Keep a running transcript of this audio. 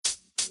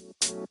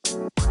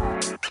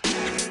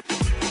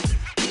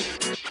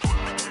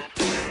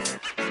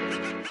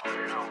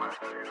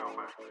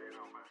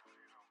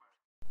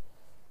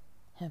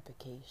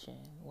Hempication,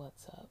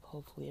 what's up?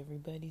 Hopefully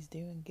everybody's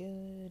doing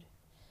good.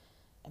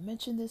 I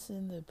mentioned this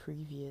in the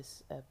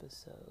previous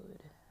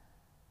episode,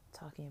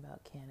 talking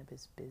about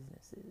cannabis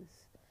businesses.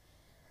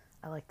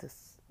 I like to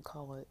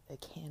call it a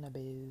Canna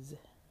Biz,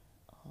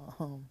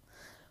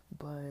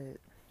 but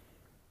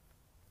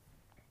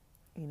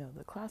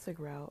the classic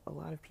route, a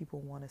lot of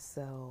people want to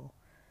sell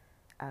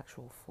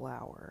actual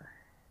flower,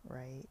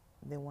 right?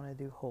 They want to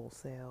do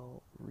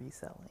wholesale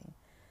reselling.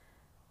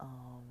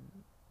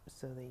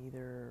 So they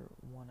either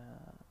want to,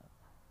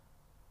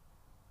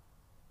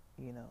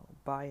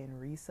 buy and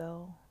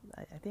resell.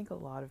 I think a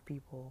lot of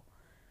people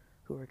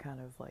who are kind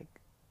of like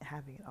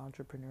having an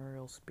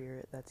entrepreneurial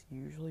spirit, that's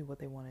usually what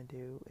they want to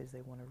do, is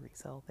they want to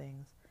resell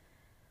things.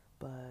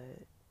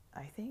 But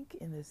I think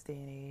in this day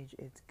and age,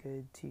 it's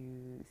good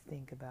to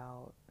think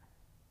about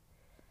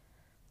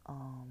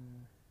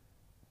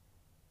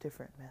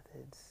different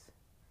methods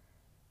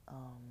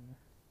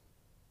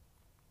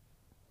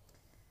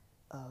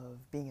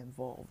of being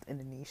involved in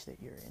a niche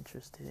that you're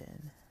interested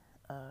in.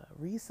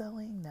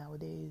 Reselling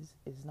nowadays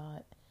it's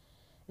not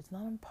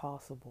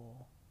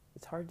impossible.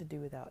 It's hard to do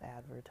without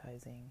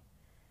advertising,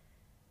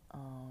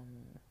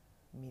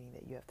 meaning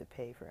that you have to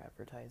pay for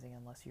advertising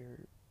unless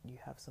you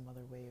have some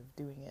other way of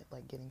doing it,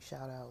 like getting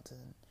shout outs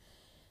and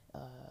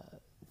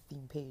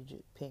theme page,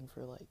 paying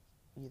for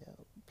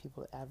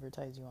people to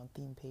advertise you on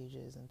theme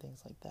pages and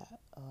things like that.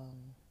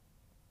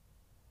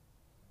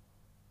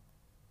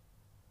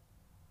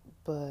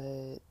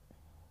 But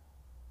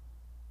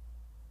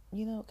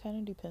it kind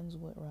of depends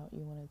what route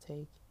you want to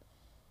take.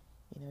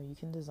 You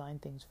can design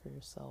things for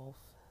yourself.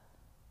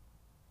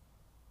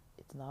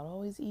 It's not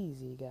always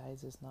easy,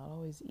 guys. It's not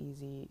always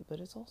easy, but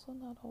it's also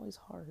not always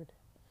hard.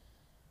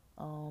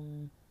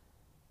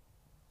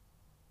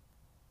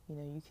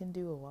 You can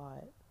do a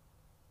lot.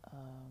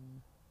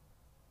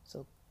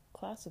 So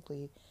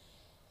classically,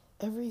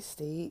 every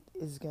state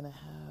is going to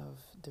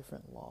have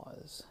different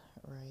laws,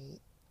 right?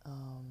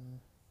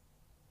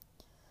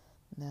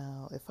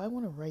 Now, if I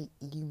want to write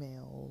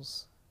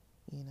emails,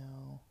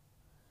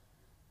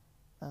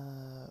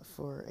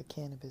 for a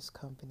cannabis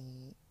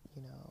company,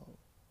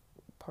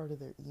 part of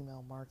their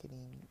email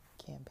marketing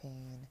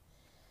campaign,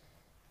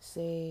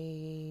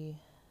 say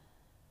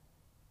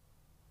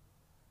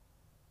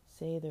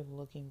they're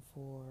looking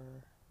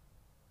for,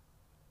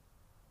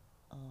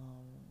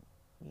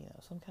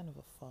 some kind of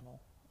a funnel,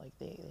 like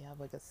they have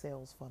like a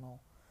sales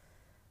funnel,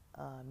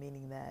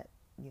 meaning that,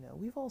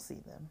 we've all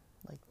seen them.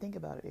 Like, think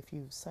about it. If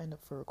you've signed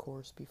up for a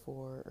course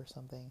before or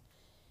something,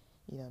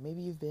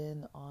 maybe you've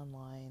been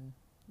online,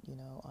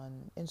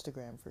 on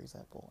Instagram, for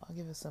example. I'll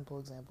give a simple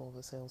example of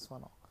a sales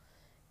funnel.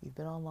 You've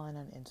been online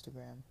on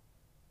Instagram,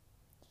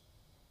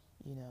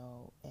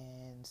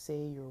 and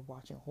say you're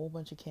watching a whole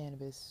bunch of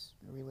cannabis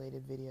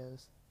related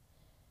videos,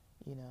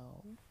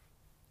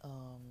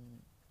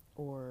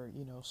 or,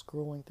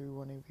 scrolling through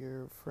one of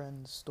your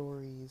friend's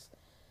stories,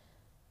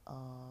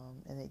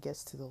 and it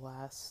gets to the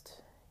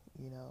last,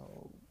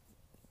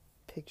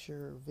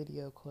 picture,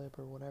 video clip,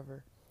 or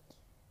whatever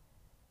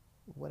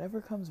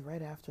comes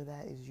right after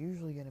that is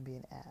usually going to be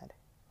an ad,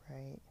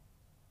 right?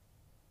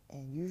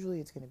 And usually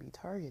it's going to be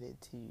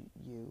targeted to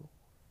you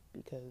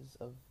because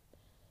of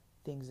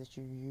things that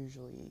you're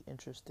usually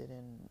interested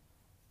in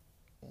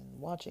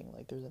watching.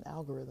 Like, there's an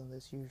algorithm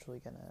that's usually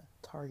going to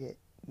target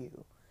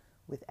you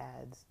with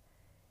ads.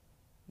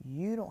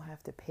 You don't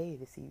have to pay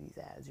to see these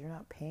ads. You're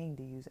not paying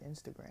to use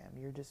Instagram.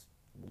 You're just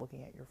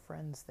looking at your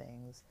friends'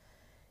 things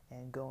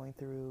and going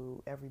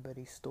through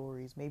everybody's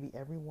stories. Maybe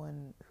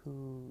everyone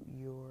who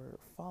you're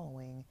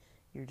following,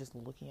 you're just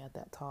looking at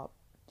that top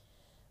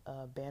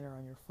banner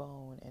on your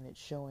phone, and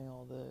it's showing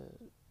all the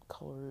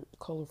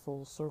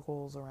colorful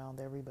circles around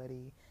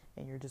everybody,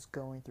 and you're just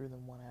going through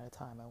them one at a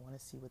time. I want to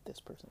see what this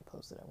person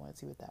posted. I want to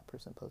see what that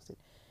person posted.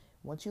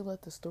 Once you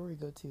let the story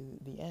go to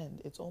the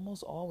end, it's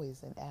almost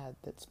always an ad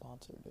that's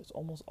sponsored. It's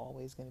almost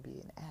always going to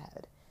be an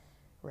ad,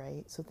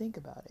 right? So think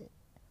about it.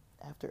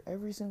 After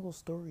every single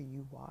story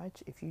you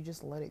watch, if you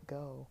just let it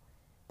go,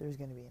 there's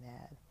going to be an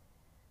ad.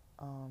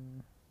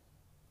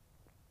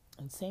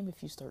 And same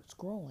if you start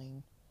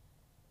scrolling,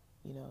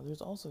 there's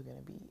also going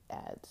to be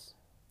ads.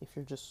 If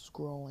you're just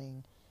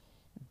scrolling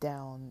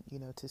down,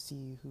 to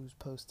see who's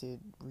posted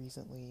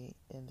recently,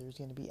 and there's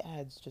going to be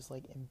ads just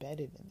like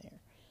embedded in there.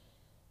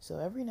 So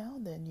every now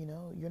and then,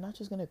 you're not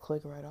just going to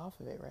click right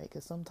off of it, right?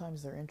 Because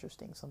sometimes they're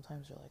interesting.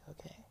 Sometimes you're like,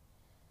 okay,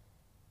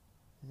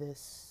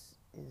 this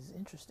is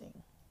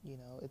interesting.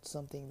 It's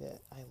something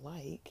that I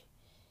like,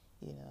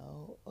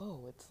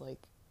 oh, it's like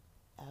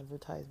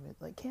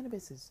advertisement. Like,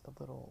 cannabis is a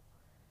little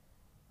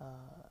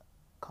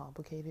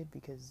complicated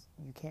because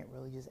you can't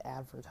really just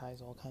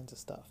advertise all kinds of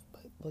stuff.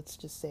 But let's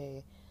just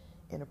say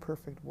in a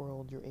perfect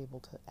world, you're able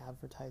to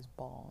advertise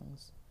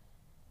bongs.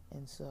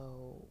 And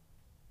so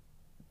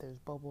there's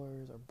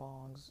bubblers or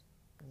bongs,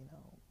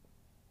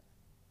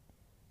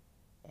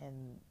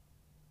 and,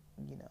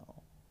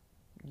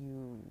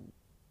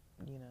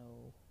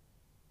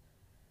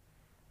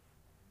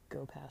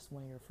 go past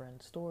one of your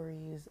friend's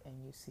stories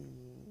and you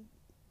see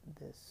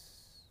this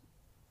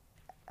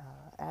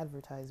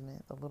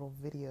advertisement, a little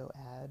video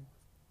ad,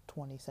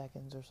 20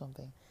 seconds or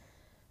something,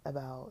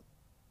 about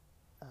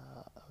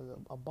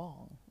a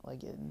bong.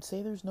 Like,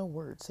 say there's no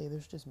words, say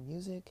there's just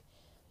music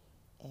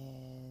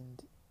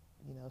and,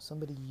 you know,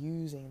 somebody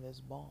using this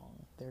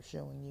bong. They're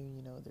showing you,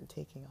 you know, they're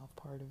taking off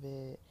part of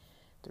it,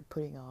 they're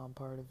putting on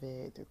part of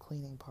it, they're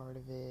cleaning part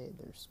of it,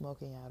 they're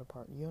smoking out a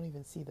part. You don't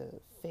even see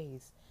the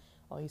face.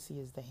 All you see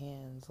is the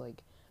hands,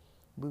 like,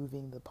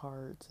 moving the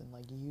parts and,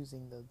 like,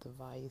 using the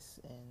device,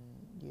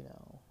 and, you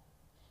know,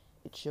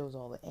 it shows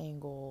all the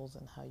angles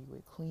and how you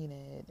would clean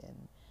it,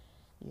 and,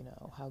 you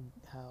know, how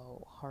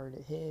hard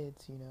it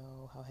hits, you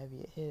know, how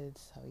heavy it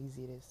hits, how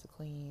easy it is to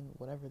clean,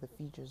 whatever the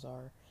features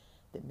are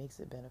that makes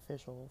it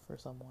beneficial for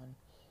someone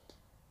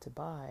to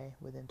buy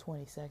within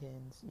 20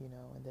 seconds, you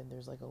know. And then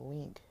there's like a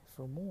link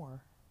for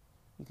more.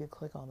 You could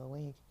click on the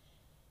link,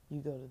 you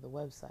go to the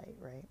website,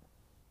 right?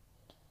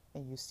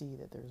 And you see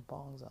that there's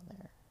bongs on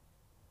there.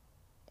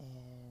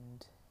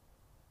 And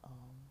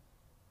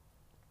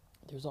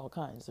there's all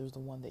kinds. There's the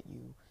one that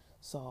you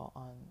saw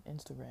on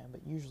Instagram,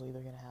 but usually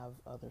they're going to have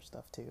other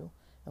stuff too,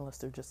 unless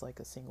they're just like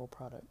a single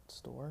product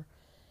store.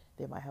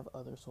 They might have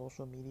other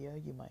social media.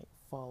 You might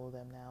follow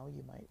them now.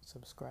 You might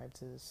subscribe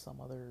to some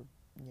other,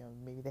 you know,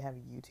 maybe they have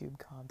YouTube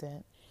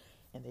content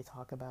and they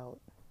talk about,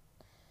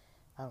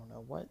 I don't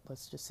know what,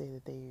 let's just say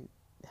that they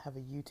have a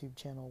YouTube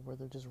channel where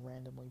they're just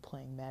randomly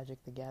playing Magic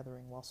the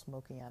Gathering while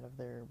smoking out of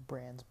their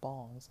brand's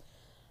bongs.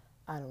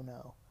 I don't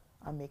know.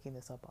 I'm making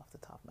this up off the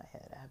top of my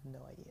head. I have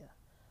no idea.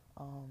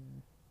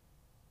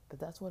 But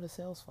that's what a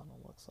sales funnel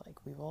looks like.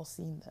 We've all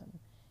seen them.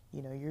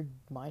 You know, you're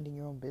minding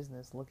your own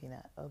business, looking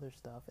at other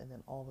stuff, and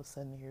then all of a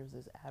sudden here's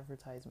this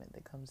advertisement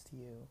that comes to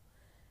you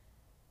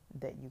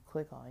that you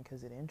click on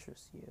because it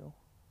interests you,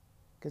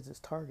 because it's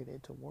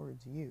targeted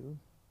towards you,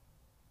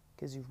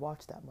 because you've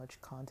watched that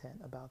much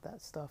content about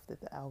that stuff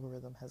that the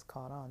algorithm has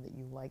caught on that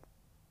you like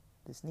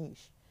this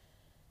niche.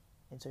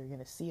 And so you're going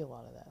to see a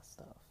lot of that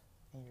stuff,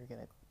 and you're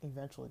going to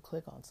eventually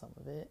click on some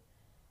of it,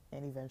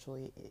 and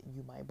eventually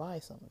you might buy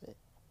some of it,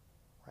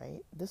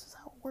 right? This is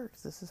how it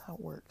works. This is how it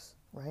works,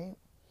 right?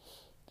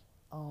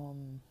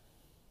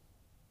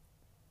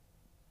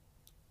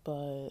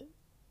 But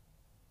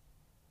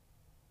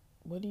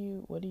what do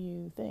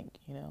you think?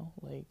 You know,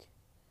 like,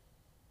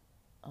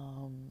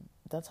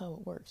 that's how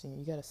it works.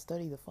 You got to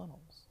study the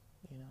funnels.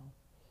 You know,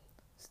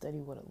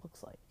 study what it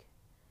looks like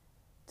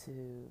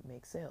to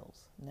make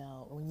sales.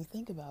 Now, when you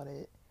think about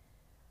it,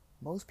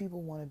 most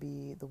people want to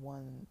be the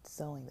one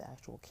selling the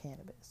actual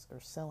cannabis or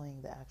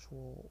selling the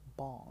actual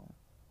bong,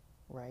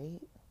 right?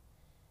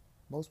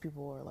 Most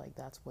people are like,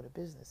 that's what a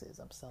business is.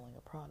 I'm selling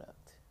a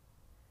product.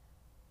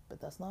 But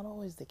that's not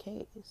always the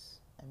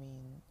case. I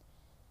mean,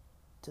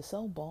 to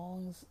sell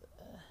bongs,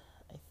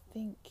 I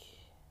think,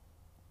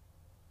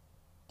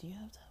 do you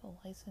have to have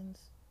a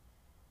license?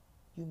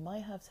 You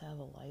might have to have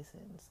a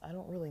license. I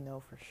don't really know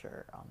for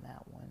sure on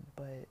that one,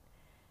 but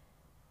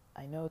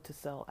I know to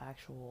sell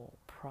actual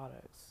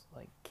products,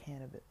 like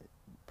cannabis,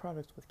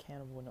 products with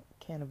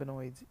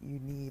cannabinoids, you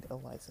need a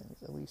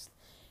license, at least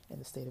in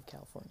the state of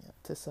California,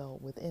 to sell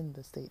within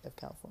the state of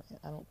California.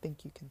 I don't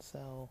think you can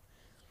sell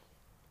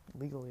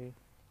legally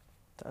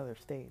to other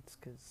states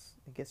because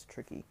it gets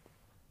tricky.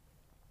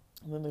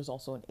 And then there's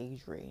also an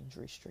age range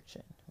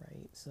restriction,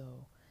 right? So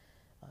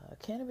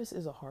cannabis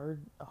is a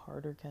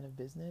harder kind of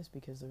business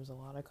because there's a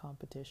lot of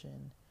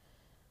competition,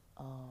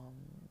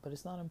 but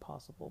it's not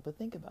impossible. But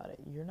think about it.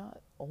 You're not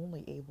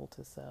only able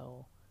to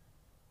sell,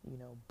 you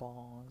know,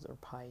 bongs or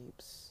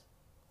pipes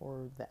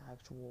or the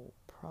actual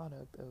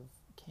product of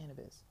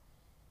cannabis.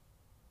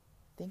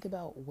 Think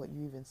about what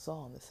you even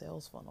saw in the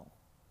sales funnel.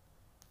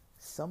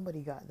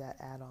 Somebody got that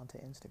ad onto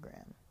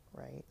Instagram,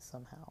 right?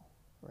 Somehow,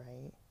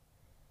 right?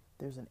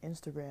 There's an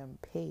Instagram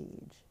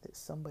page that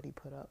somebody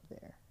put up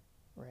there,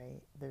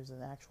 right? There's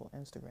an actual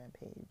Instagram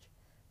page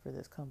for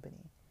this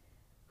company.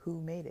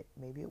 Who made it?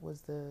 Maybe it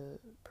was the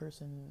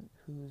person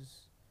who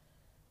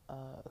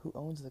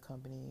owns the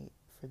company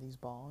for these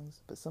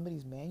bongs, but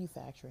somebody's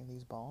manufacturing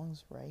these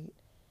bongs, right?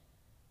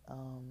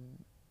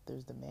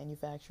 There's the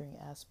manufacturing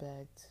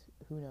aspect.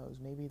 Who knows?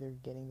 Maybe they're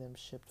getting them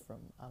shipped from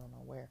I don't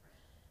know where,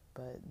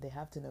 but they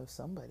have to know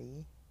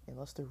somebody,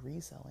 unless they're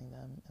reselling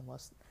them,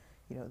 unless,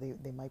 you know,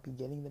 they might be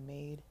getting them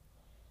made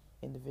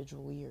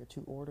individually or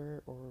to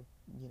order, or,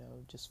 you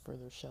know, just for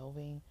their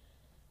shelving,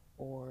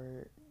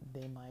 or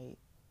they might,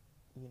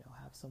 you know,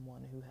 have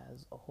someone who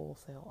has a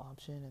wholesale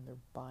option and they're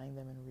buying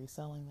them and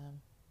reselling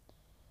them.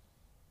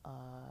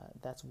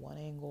 That's one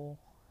angle.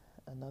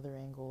 Another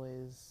angle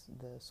is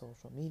the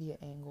social media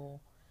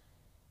angle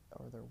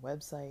or their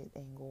website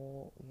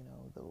angle, you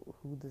know,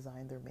 who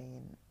designed their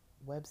main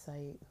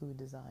website, who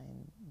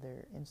designed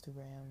their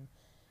Instagram,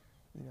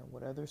 you know,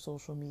 what other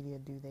social media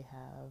do they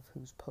have,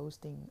 who's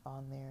posting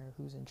on there,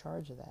 who's in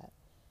charge of that.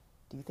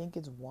 Do you think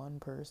it's one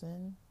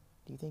person?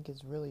 Do you think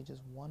it's really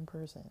just one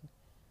person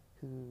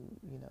who,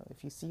 you know,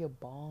 if you see a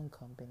bong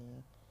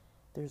company,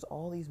 there's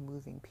all these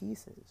moving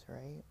pieces,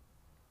 right?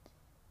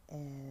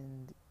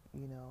 And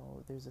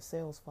there's a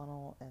sales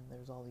funnel and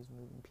there's all these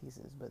moving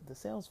pieces. But the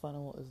sales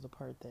funnel is the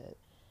part that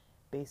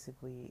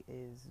basically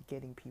is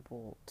getting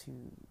people to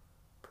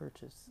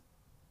purchase,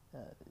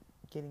 uh,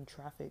 getting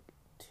traffic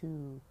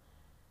to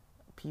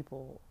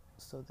people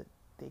so that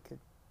they could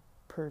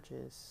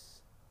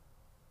purchase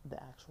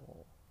the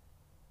actual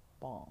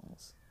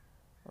bongs,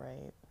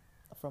 right?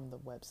 From the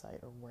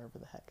website or wherever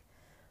the heck.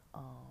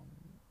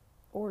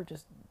 Or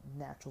just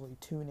naturally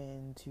tune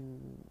in to,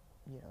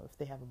 if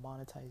they have a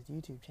monetized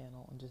YouTube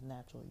channel, and just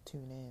naturally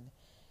tune in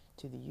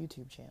to the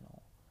YouTube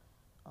channel.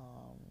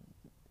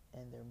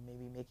 And they're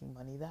maybe making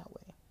money that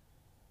way.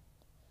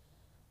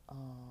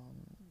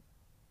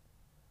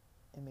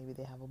 And maybe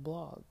they have a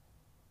blog.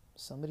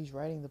 Somebody's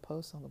writing the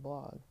posts on the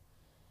blog.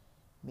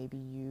 Maybe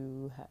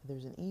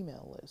there's an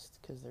email list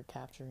because they're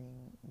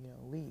capturing,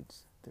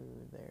 leads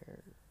through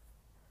their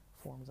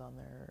forms on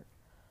their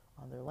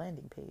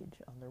landing page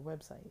on their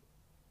website,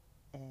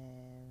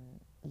 and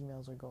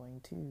emails are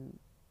going to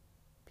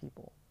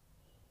people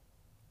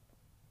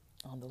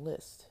on the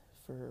list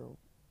for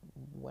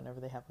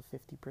whenever they have a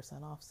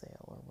 50% off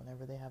sale, or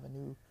whenever they have a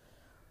new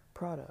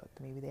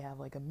product. Maybe they have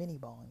like a mini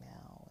bong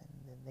now,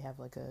 and then they have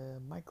like a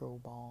micro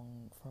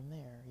bong from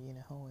there,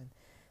 and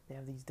they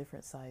have these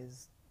different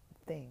size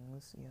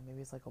things.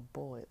 Maybe it's like a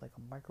bullet, like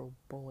a micro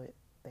bullet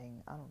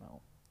thing, I don't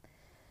know.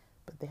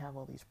 But they have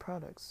all these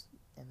products,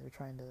 and they're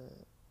trying to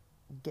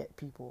get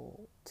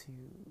people to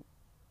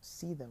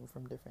see them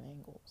from different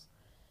angles.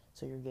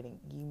 So you're getting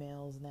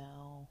emails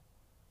now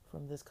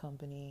from this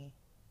company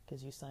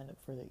because you signed up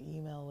for their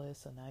email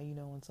list, so now you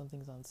know when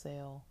something's on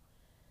sale.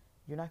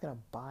 You're not going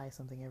to buy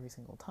something every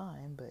single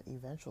time, but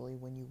eventually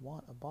when you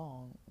want a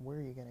bong, where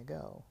are you going to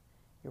go?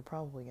 You're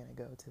probably going to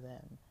go to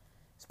them,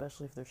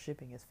 especially if their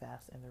shipping is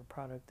fast and their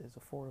product is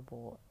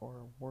affordable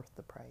or worth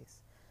the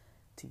price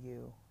to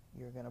you.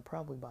 You're going to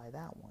probably buy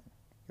that one.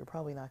 You're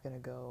probably not going to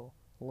go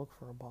look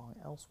for a bong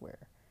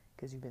elsewhere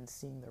because you've been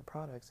seeing their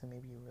products and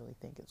maybe you really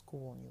think it's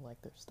cool and you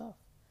like their stuff.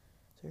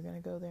 So you're going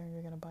to go there and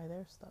you're going to buy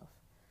their stuff.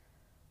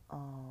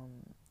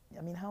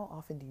 How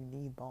often do you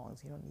need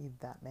bongs? You don't need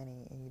that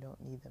many, and you don't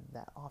need them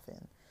that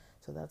often.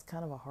 So that's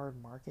kind of a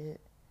hard market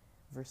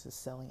versus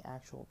selling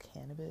actual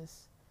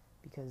cannabis,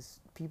 because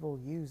people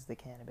use the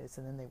cannabis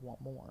and then they want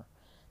more.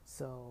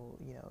 So,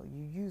 you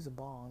use a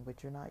bong,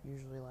 but you're not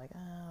usually like,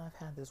 I've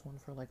had this one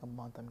for like a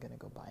month, I'm going to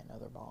go buy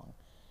another bong.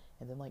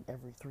 And then like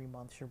every 3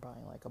 months you're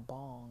buying like a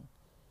bong.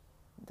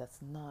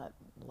 That's not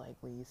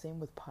likely. Same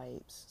with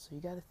pipes. So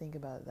you got to think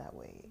about it that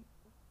way.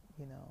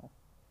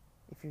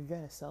 If you're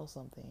going to sell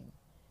something,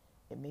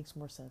 it makes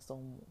more sense to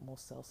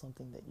almost sell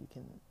something that you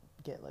can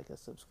get like a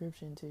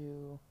subscription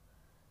to,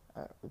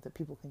 that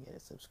people can get a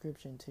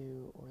subscription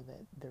to, or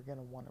that they're going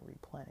to want to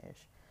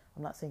replenish.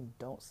 I'm not saying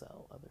don't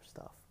sell other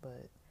stuff,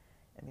 but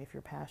if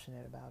you're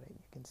passionate about it,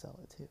 you can sell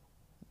it too.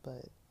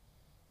 But,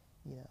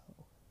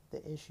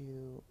 the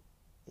issue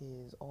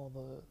is all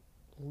the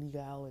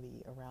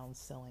legality around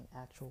selling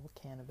actual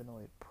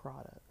cannabinoid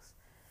products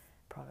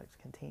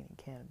containing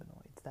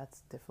cannabinoids.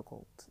 That's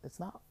difficult.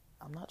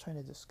 I'm not trying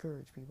to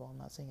discourage people. I'm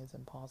not saying it's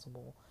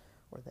impossible,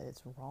 or that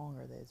it's wrong,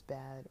 or that it's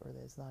bad, or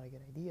that it's not a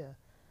good idea.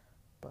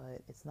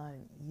 But it's not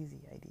an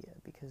easy idea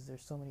because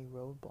there's so many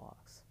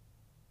roadblocks.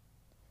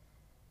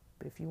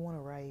 But if you want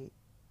to write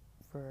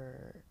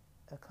for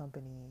a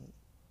company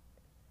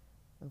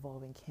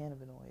involving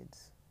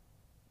cannabinoids,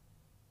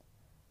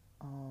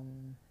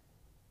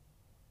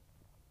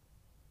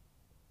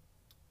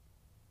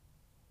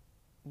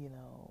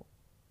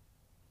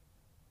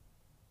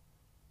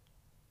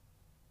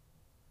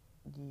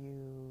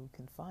 you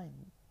can find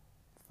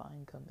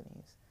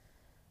companies.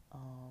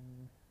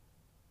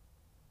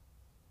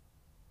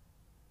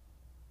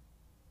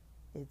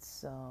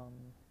 It's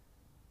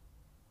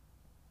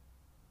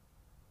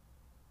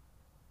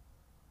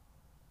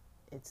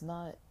it's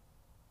not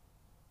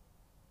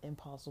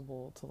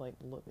impossible to like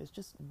look. It's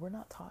just we're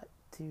not taught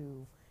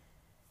to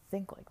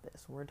think like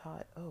this. We're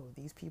taught,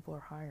 these people are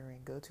hiring.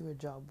 Go to a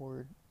job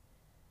board,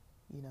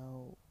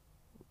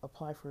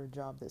 apply for a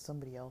job that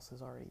somebody else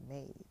has already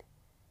made.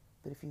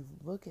 But if you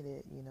look at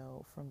it,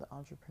 from the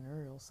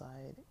entrepreneurial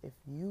side, if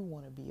you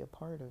want to be a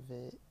part of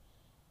it,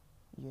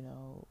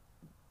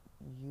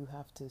 you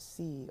have to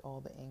see all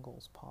the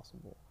angles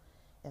possible.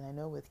 And I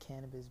know with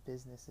cannabis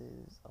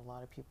businesses, a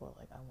lot of people are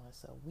like, I want to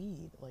sell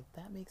weed. Like,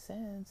 that makes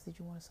sense that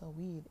you want to sell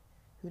weed.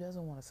 Who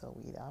doesn't want to sell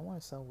weed? I want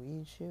to sell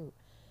weed, shoot.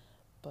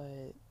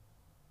 But,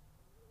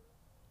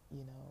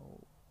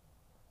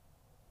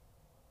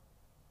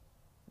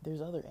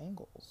 there's other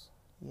angles,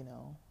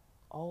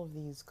 All of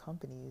these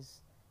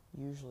companies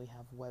usually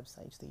have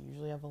websites. They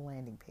usually have a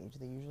landing page.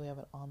 They usually have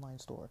an online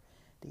store.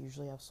 They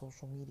usually have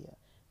social media.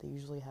 They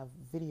usually have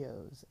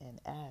videos and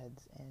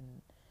ads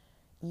and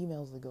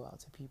emails that go out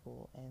to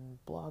people,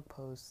 and blog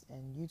posts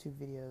and YouTube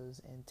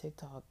videos and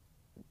TikTok,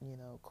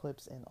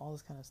 clips and all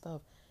this kind of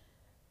stuff.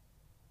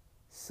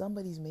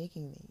 Somebody's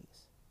making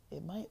these.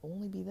 It might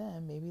only be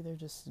them. Maybe they're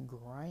just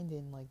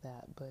grinding like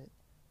that, but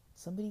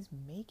somebody's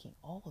making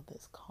all of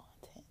this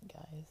content,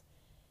 guys.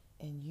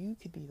 And you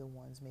could be the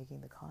ones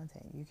making the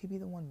content. You could be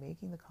the one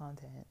making the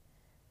content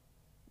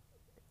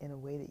in a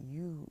way that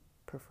you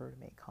prefer to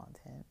make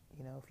content.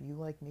 You know, if you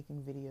like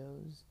making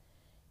videos,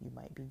 you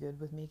might be good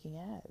with making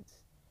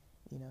ads.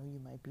 You know, you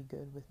might be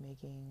good with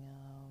making,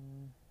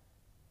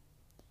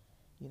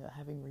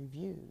 having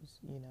reviews,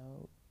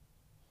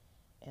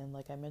 And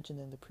like I mentioned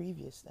in the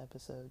previous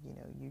episode,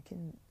 you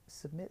can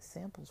submit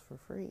samples for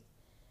free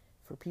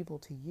for people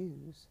to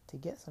use to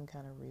get some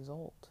kind of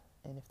result.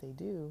 And if they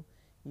do,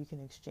 you can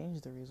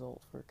exchange the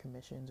result for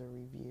commissions or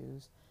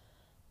reviews,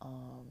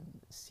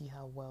 see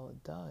how well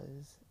it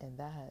does, and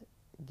that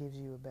gives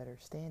you a better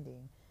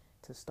standing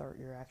to start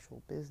your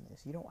actual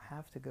business. You don't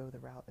have to go the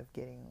route of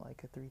getting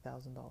like a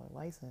 $3,000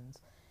 license.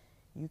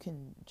 You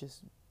can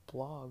just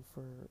blog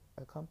for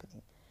a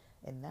company.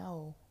 And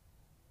now,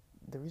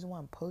 the reason why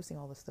I'm posting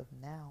all this stuff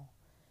now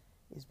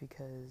is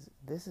because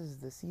this is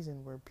the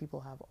season where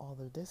people have all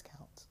their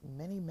discounts.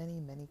 Many,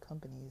 many, many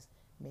companies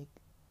make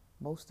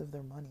most of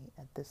their money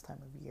at this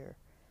time of year.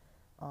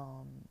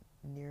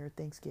 Near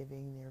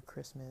Thanksgiving, near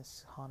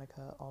Christmas,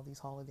 Hanukkah, all these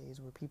holidays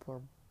where people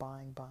are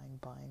buying.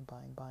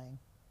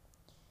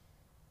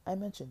 I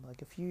mentioned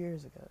like a few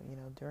years ago,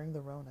 during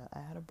the Rona, I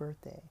had a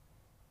birthday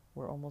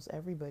where almost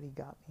everybody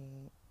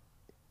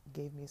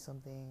gave me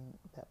something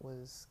that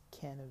was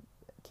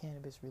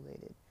cannabis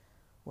related.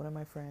 One of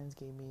my friends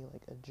gave me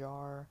like a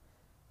jar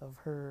of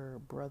her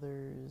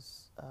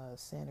brother's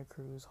Santa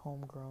Cruz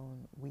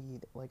homegrown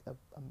weed, like a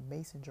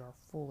mason jar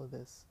full of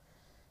this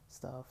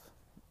stuff.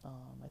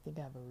 I think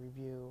I have a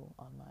review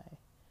on my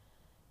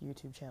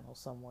YouTube channel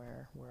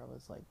somewhere where I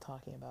was like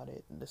talking about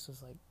it. This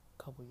was like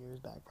a couple years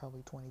back,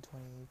 probably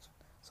 2020,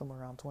 somewhere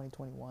around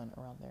 2021,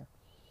 around there.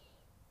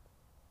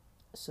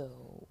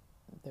 So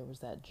there was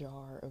that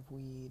jar of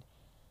weed.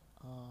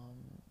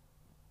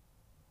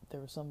 There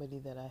was somebody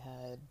that I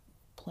had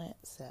plant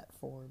set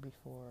for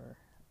before,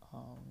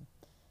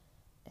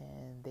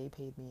 and they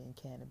paid me in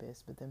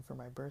cannabis. But then for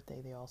my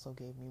birthday, they also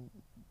gave me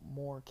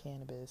more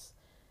cannabis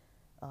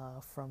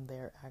from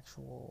their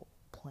actual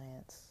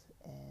plants,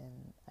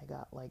 and I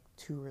got like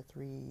 2 or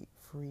 3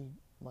 free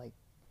like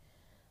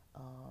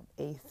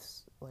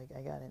eighths. Like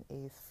I got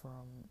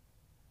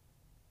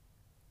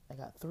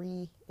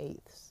 3/8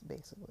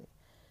 basically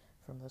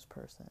from this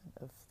person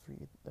of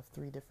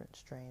three different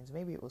strains.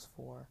 Maybe it was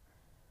 4.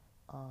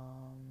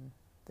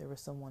 There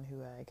was someone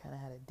who I kind of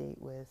had a date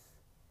with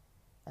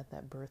at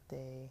that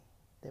birthday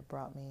that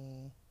brought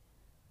me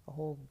a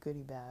whole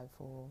goodie bag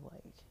full of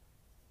like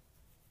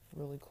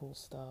really cool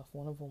stuff.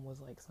 One of them was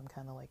like some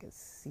kind of like a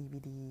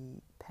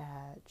CBD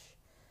patch.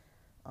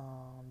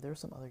 There were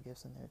some other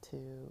gifts in there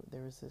too.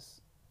 There was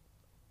this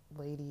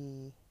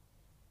lady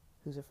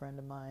who's a friend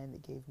of mine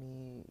that gave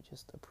me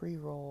just a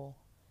pre-roll.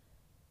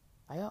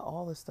 I got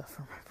all this stuff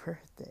for my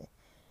birthday,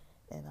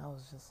 and I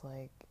was just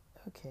like,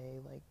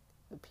 okay, like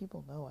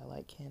people know I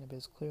like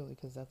cannabis clearly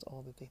because that's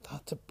all that they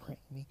thought to bring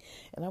me,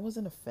 and I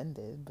wasn't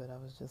offended, but I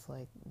was just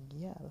like,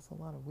 yeah, that's a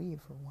lot of weed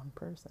for one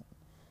person.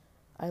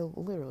 I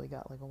literally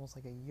got like almost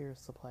like a year's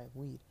supply of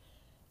weed.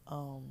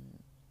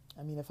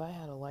 I mean, if I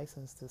had a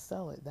license to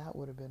sell it, that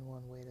would have been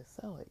one way to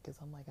sell it, because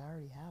I'm like, I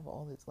already have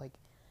all this. Like,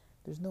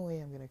 there's no way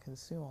I'm going to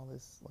consume all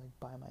this like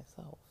by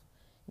myself.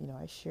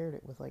 I shared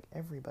it with like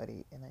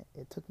everybody, and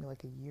it took me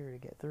like a year to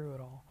get through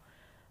it all.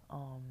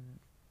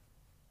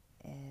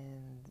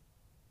 And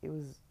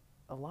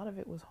a lot of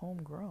it was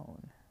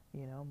homegrown.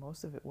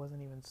 Most of it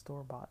wasn't even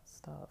store-bought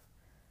stuff.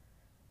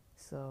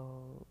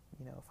 So,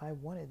 if I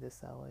wanted to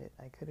sell it,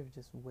 I could have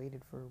just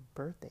waited for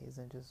birthdays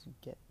and just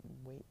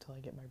wait till I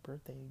get my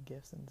birthday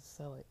gifts and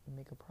sell it and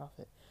make a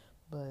profit.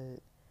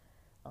 But,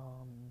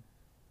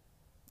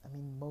 I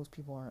mean, most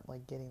people aren't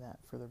like getting that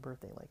for their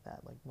birthday like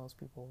that. Like most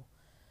people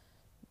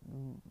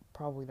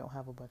probably don't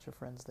have a bunch of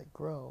friends that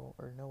grow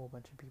or know a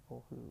bunch of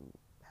people who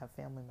have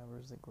family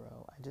members that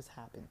grow. I just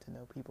happen to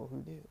know people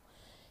who do,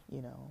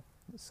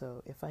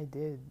 So if I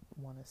did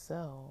want to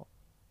sell,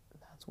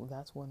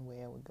 that's one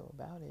way I would go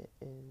about it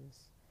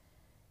is,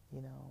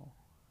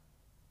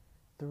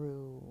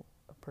 through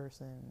a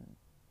person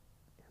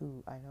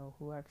who I know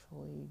who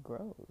actually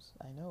grows.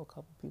 I know a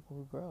couple people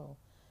who grow.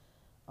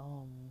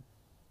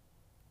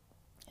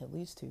 At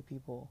least 2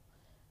 people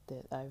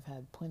that I've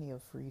had plenty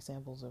of free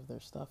samples of their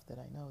stuff that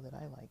I know that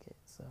I like it.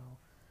 So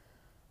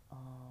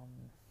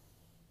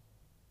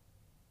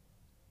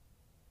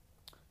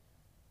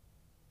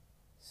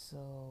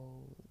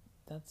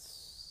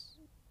that's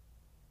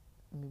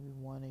maybe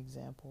one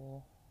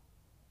example,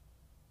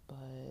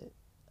 but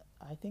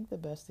I think the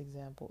best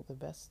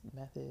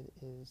method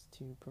is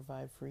to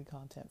provide free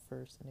content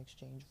first in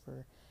exchange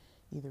for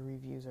either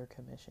reviews or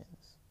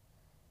commissions.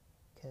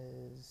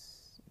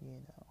 Because,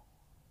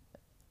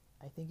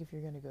 I think if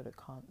you're going to go to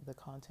the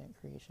content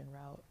creation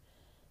route,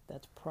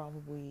 that's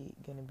probably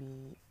going to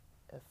be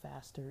a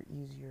faster,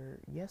 easier,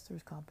 yes,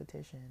 there's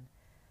competition,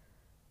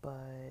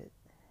 but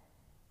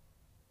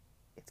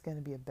it's going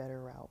to be a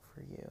better route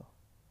for you.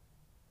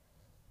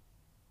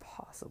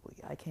 Possibly.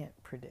 I can't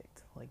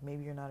predict. Like,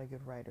 maybe you're not a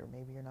good writer,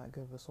 maybe you're not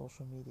good with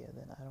social media,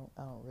 then I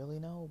don't really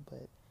know,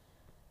 but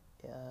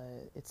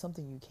it's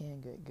something you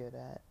can get good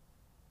at,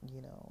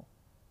 you know,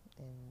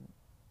 and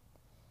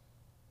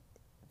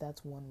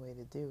that's one way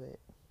to do it.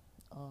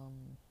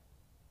 Um,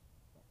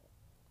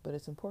 but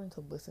it's important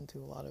to listen to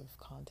a lot of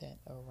content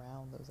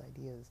around those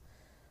ideas,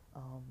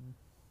 um,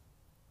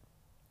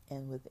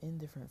 and within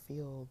different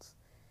fields.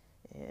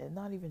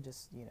 Not even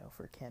just, you know,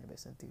 for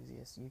cannabis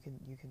enthusiasts. You can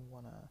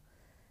want to,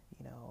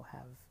 you know,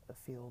 have a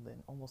field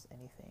in almost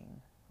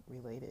anything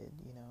related.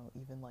 You know,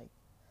 even like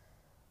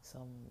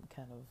some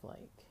kind of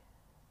like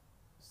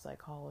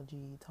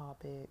psychology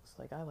topics.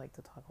 Like I like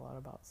to talk a lot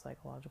about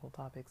psychological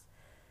topics.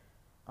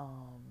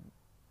 Um,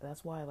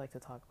 that's why I like to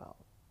talk about,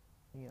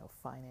 you know,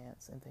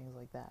 finance and things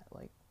like that.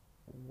 Like,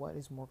 what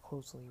is more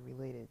closely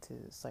related to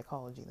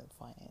psychology than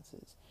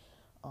finances?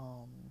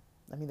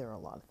 I mean, there are a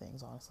lot of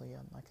things, honestly.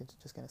 I'm not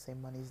just going to say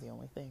money's the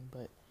only thing,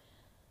 but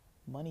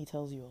money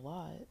tells you a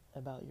lot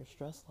about your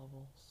stress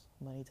levels.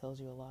 Money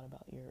tells you a lot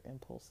about your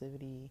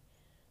impulsivity.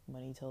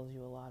 Money tells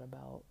you a lot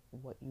about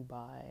what you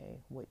buy,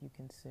 what you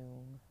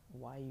consume,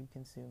 why you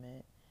consume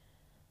it,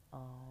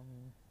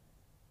 um,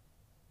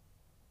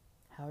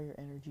 how your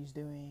energy's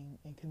doing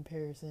in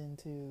comparison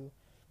to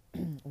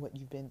what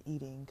you've been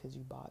eating because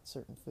you bought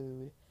certain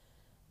food,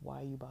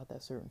 why you bought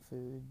that certain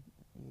food.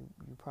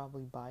 You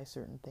probably buy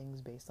certain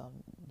things based on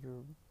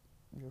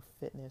your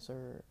fitness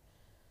or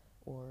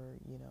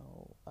you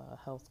know,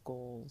 health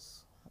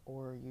goals,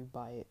 or you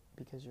buy it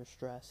because you're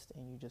stressed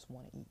and you just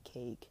want to eat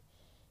cake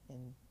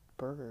and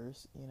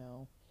burgers, you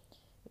know,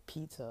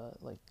 pizza.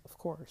 Like, of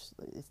course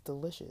it's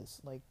delicious.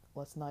 Like,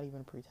 let's not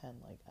even pretend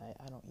like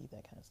I don't eat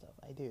that kind of stuff.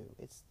 I do.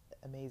 It's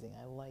amazing.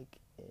 I like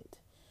it.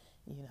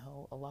 You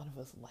know, a lot of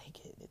us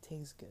like it. It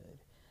tastes good.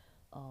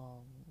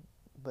 um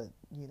but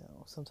you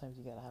know, sometimes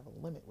you gotta have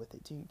a limit with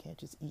it too. You can't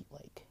just eat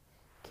like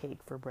cake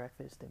for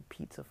breakfast and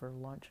pizza for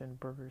lunch and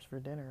burgers for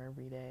dinner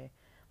every day.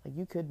 Like,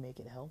 you could make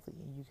it healthy,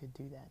 you could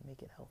do that and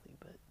make it healthy,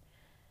 but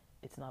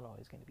it's not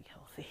always going to be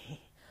healthy.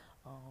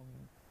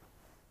 um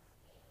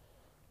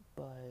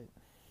but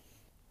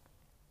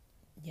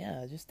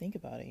yeah, just think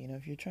about it. You know,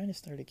 if you're trying to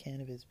start a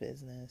cannabis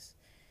business,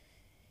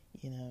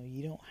 you know,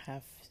 you don't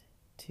have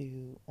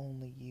to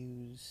only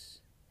use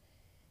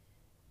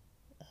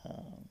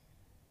um,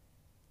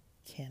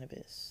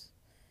 cannabis,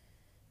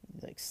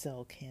 like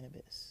sell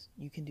cannabis.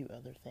 You can do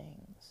other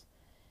things.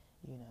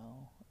 You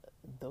know,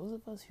 those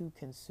of us who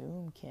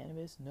consume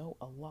cannabis know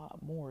a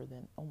lot more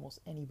than almost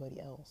anybody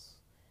else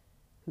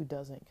who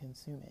doesn't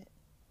consume it.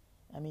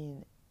 I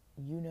mean,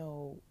 you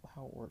know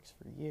how it works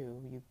for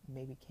you. You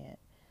maybe can't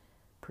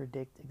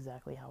predict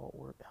exactly how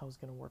it's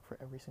going to work for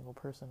every single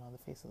person on the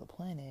face of the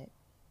planet.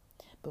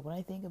 But when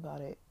I think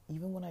about it,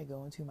 even when I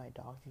go into my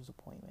doctor's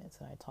appointments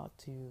and I talk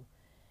to,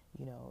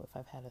 you know, if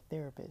I've had a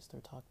therapist or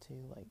talk to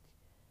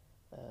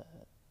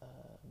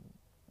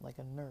like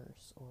a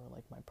nurse or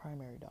like my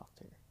primary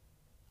doctor,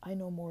 I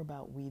know more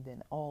about weed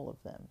than all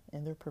of them,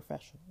 and they're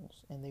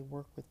professionals and they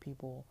work with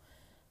people,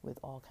 with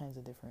all kinds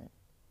of different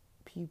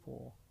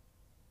people,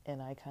 and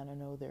I kind of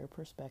know their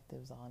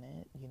perspectives on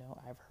it. You know,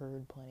 I've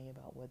heard plenty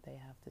about what they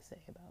have to say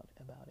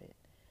about it.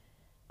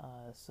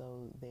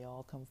 So they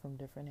all come from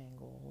different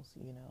angles.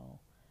 You know,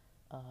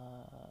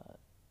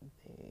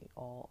 they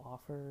all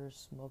offer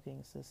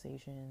smoking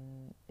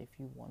cessation if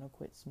you want to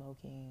quit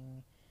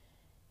smoking.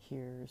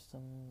 Here's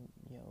some,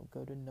 you know,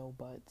 go to no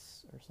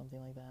butts or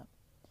something like that.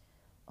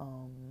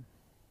 Um,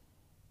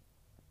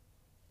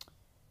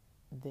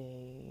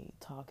 they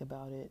talk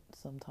about it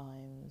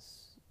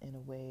sometimes in a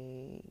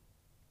way.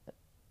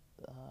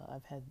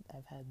 I've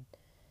had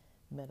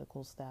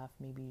medical staff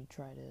maybe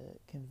try to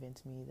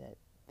convince me that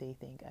they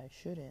think I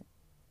shouldn't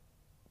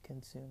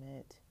consume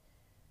it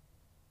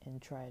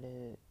and try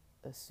to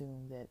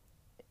assume that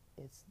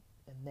it's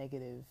a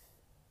negative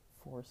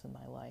force in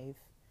my life,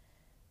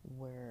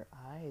 where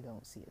I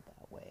don't see it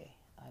that way.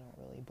 I don't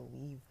really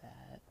believe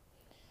that.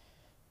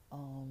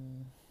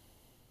 Um,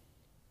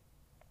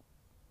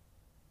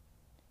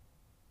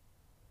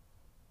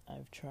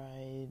 I've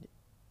tried,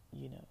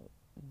 you know,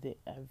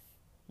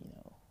 you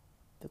know,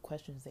 the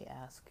questions they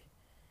ask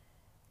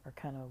are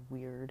kind of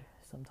weird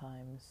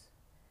sometimes.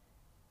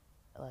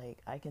 Like,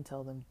 I can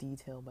tell them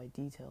detail by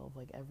detail of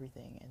like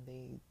everything, and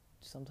they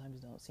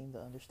sometimes don't seem to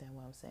understand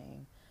what I'm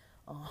saying.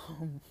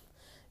 Um,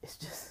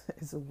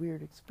 it's a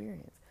weird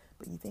experience.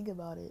 But you think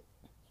about it,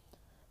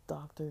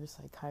 doctors,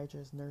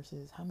 psychiatrists,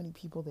 nurses, how many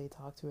people they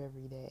talk to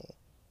every day,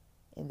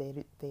 and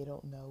they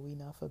don't know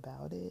enough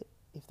about it.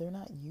 If they're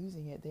not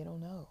using it, they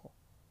don't know.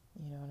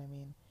 You know what I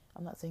mean?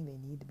 I'm not saying they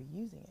need to be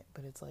using it,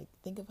 but it's like,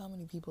 think of how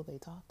many people they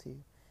talk to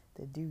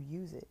that do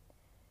use it.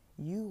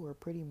 You were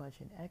pretty much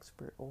an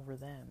expert over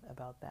them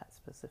about that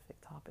specific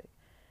topic.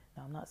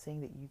 Now, I'm not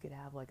saying that you could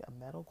have like a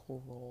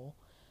medical role,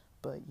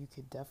 but you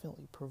could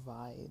definitely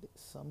provide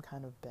some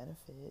kind of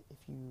benefit if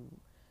you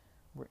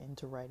were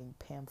into writing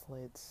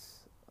pamphlets.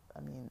 I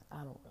mean,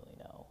 I don't really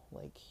know.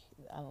 Like,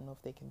 I don't know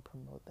if they can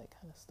promote that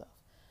kind of stuff,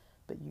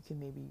 but you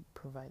can maybe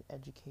provide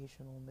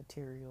educational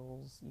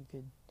materials. You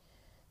could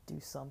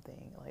do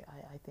something. Like,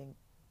 I think,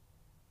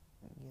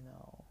 you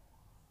know,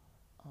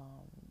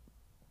 um,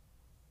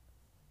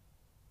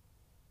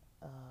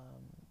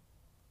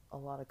 a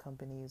lot of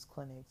companies,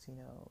 clinics,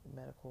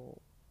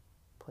 medical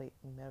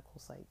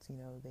sites,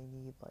 they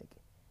need like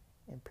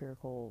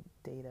empirical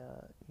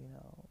data,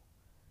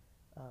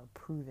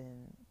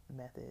 proven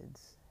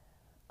methods.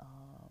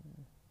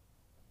 Um,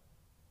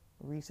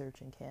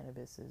 Research in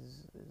cannabis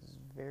is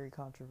very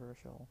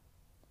controversial.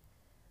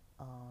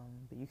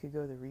 But you could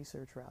go the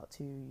research route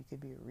too. You could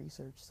be a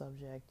research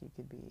subject. You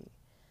could be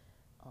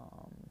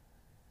um,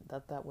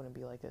 that wouldn't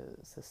be like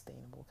a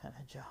sustainable kind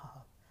of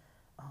job.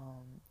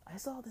 I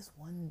saw this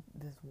one.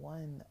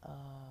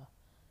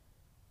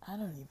 I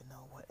don't even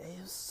know what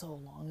it was. So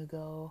long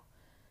ago.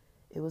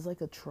 It was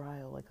like a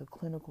trial, like a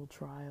clinical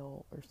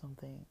trial or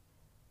something,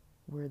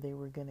 where they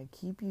were gonna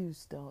keep you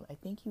stoned. I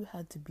think you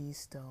had to be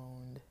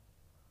stoned.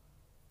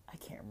 I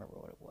can't remember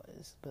what it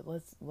was, but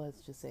let's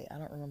just say I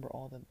don't remember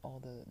all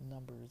the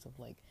numbers of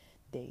like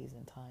days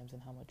and times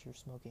and how much you're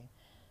smoking,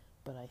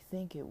 but I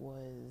think it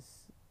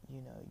was,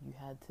 you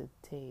had to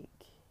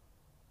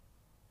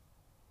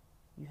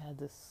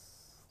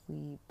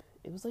sleep.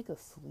 It was like a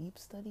sleep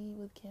study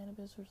with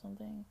cannabis or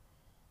something,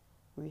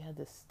 where you had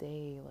to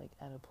stay like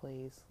at a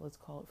place, let's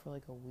call it for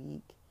like a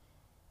week,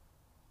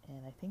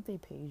 and I think they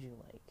paid you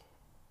like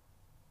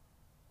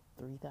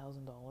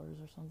 $3,000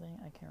 or something.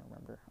 I can't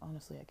remember.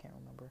 Honestly, I can't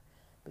remember.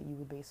 But you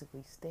would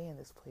basically stay in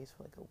this place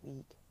for like a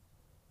week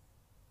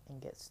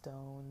and get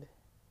stoned.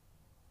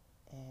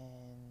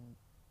 And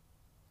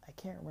I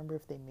can't remember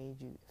if they made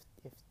you,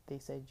 if they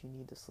said you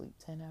need to sleep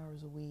 10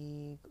 hours a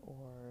week,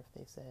 or if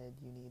they said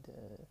you need to,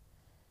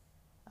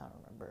 I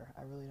don't remember.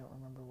 I really don't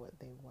remember what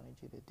they wanted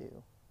you to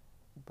do.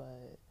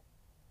 But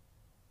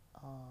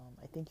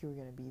I think you were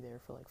going to be there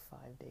for like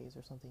 5 days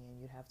or something, and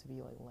you'd have to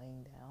be like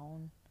laying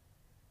down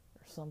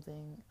or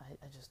something.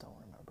 I just don't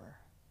remember.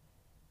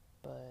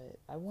 But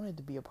I wanted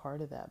to be a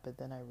part of that, but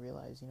then I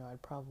realized,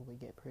 I'd probably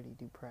get pretty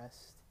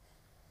depressed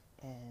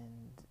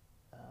and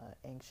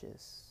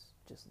anxious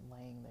just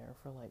laying there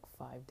for like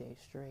 5 days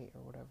straight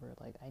or whatever.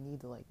 Like, I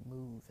need to like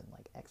move and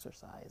like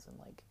exercise and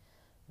like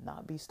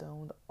not be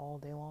stoned all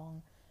day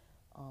long.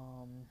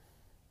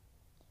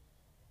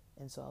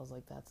 And so I was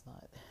like, that's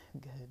not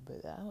good.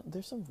 But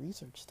there's some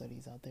research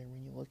studies out there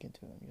when you look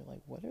into them. You're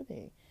like, what are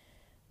they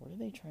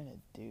trying to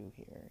do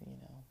here,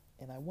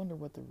 And I wonder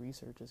what the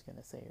research is going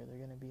to say. Are they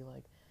going to be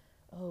like,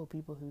 oh,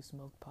 people who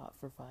smoked pot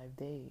for 5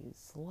 days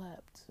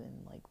slept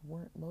and like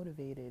weren't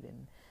motivated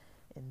and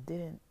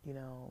didn't,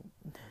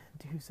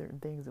 do certain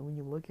things. And when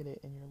you look at it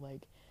and you're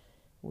like,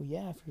 well,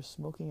 yeah, if you're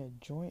smoking a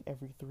joint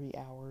every 3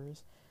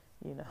 hours,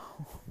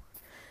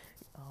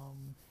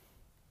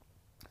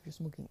 if you're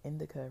smoking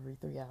indica every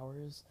 3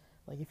 hours,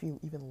 like if you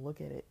even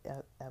look at it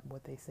at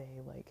what they say,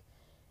 like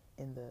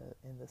in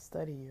the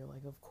study, you're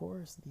like, of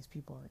course these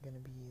people aren't going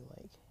to be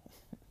like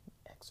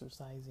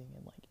exercising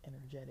and like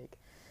energetic,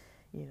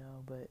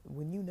 but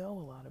when you know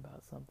a lot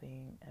about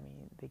something, I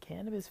mean, the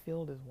cannabis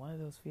field is one of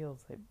those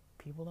fields that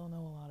people don't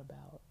know a lot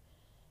about.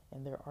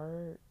 And there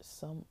are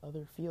some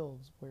other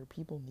fields where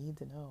people need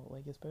to know,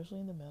 like especially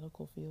in the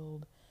medical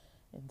field,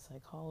 in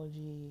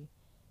psychology,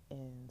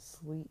 and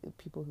sleep,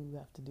 people who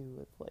have to do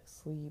with like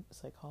sleep,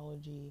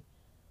 psychology,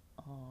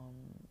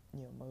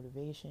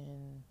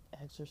 motivation,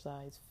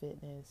 exercise,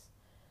 fitness.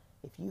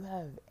 If you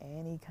have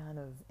any kind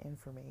of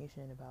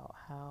information about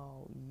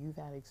how you've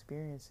had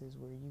experiences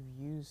where you've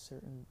used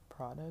certain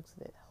products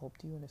that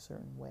helped you in a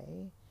certain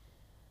way,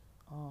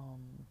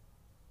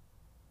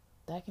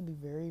 that can be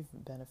very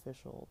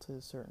beneficial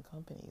to certain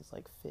companies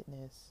like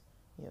fitness,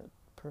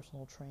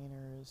 personal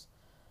trainers,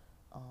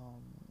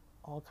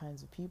 all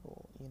kinds of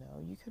people.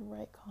 You could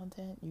write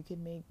content, you could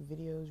make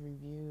videos,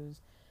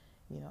 reviews.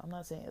 I'm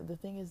not saying, the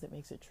thing is that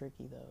makes it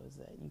tricky though is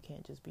that you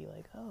can't just be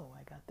like, oh,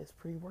 I got this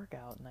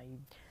pre-workout and I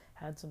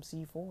had some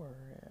C4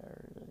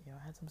 or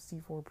had some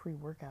C4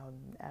 pre-workout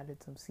and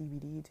added some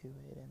CBD to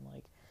it, and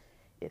like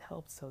it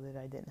helped so that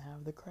I didn't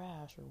have the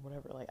crash or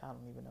whatever. Like, I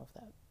don't even know if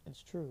that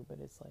is true, but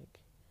it's like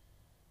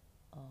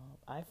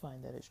I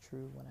find that it's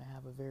true when I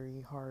have a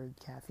very hard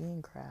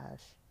caffeine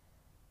crash.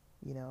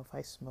 If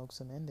I smoke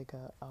some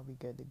indica, I'll be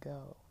good to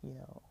go.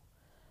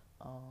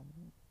 I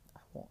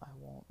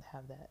won't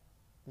have that,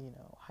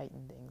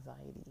 heightened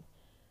anxiety.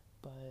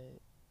 But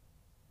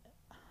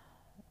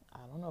I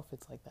don't know if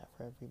it's like that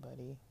for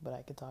everybody. But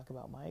I could talk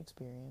about my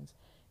experience,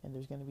 and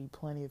there's going to be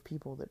plenty of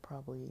people that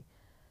probably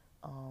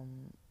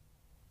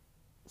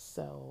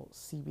sell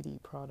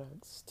CBD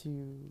products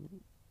to,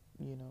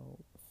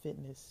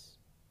 fitness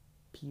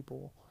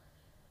people.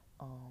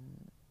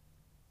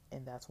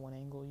 And that's one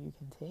angle you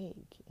can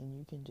take, and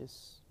you can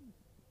just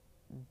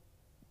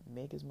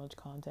make as much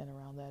content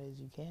around that as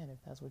you can if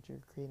that's what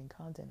you're creating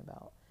content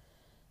about.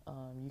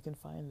 You can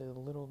find a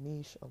little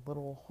niche, a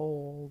little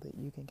hole that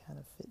you can kind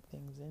of fit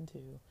things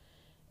into,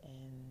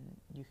 and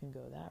you can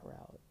go that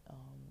route.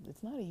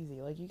 It's not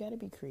easy. Like, you got to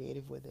be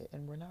creative with it,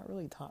 and we're not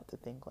really taught to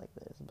think like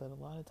this. But a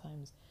lot of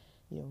times,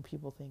 when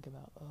people think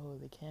about, oh,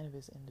 the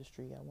cannabis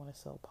industry, I want to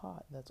sell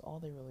pot, that's all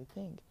they really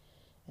think.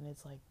 And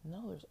it's like,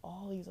 no, there's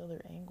all these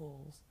other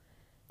angles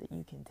that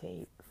you can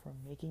take from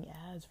making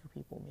ads for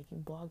people,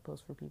 making blog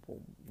posts for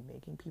people,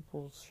 making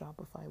people's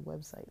Shopify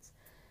websites,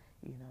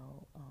 you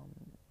know,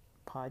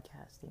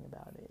 podcasting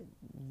about it,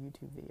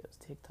 YouTube videos,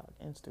 TikTok,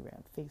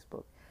 Instagram,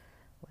 Facebook.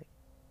 Like,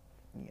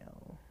 you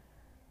know,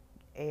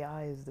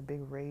 AI is the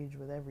big rage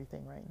with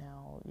everything right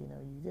now. You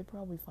know, you could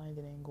probably find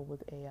an angle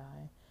with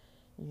AI.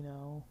 You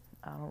know,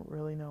 I don't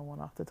really know one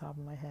off the top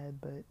of my head,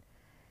 but,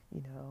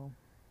 you know,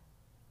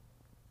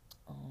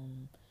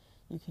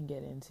 you can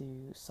get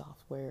into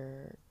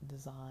software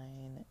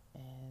design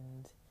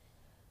and,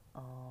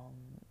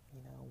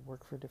 you know,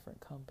 work for different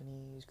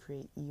companies,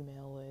 create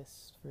email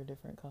lists for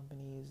different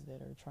companies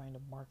that are trying to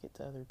market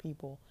to other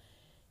people.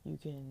 You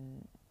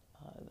can,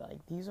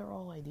 like, these are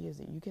all ideas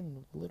that you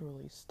can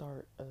literally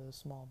start a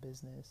small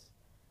business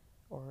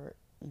or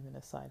even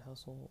a side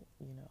hustle,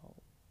 you know,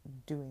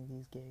 doing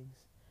these gigs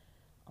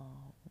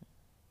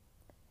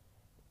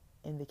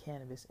in the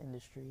cannabis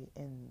industry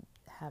and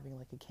having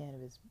like a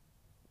cannabis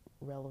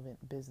relevant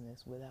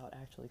business without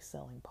actually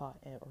selling pot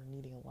or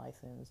needing a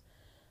license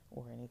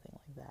or anything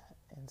like that.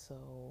 And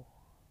so,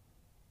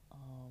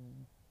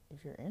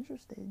 if you're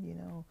interested, you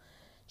know,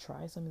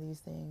 try some of these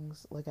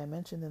things. Like I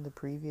mentioned in the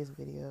previous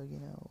video, you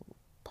know,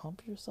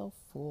 pump yourself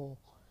full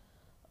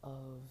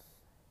of,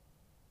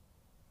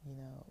 you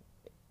know,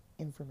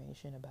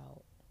 information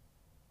about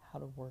how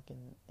to work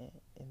in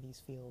these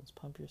fields.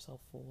 Pump yourself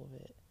full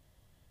of it.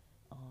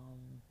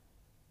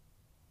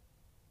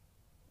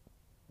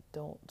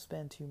 Don't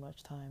spend too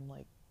much time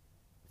like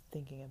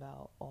thinking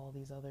about all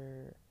these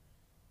other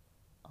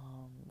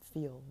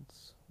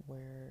fields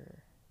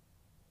where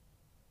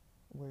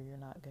you're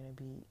not going to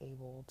be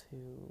able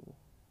to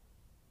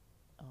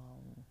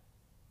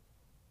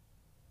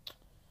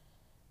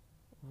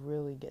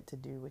really get to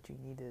do what you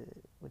need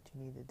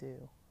to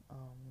do.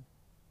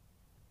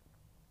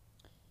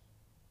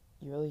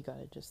 You really got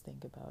to just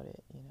think about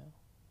it, you know,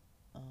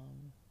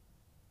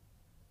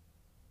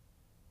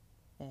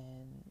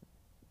 and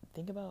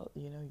think about,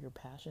 you know, your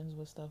passions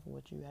with stuff,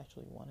 what you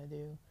actually want to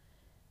do.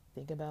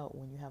 Think about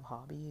when you have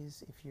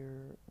hobbies, if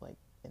you're like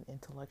an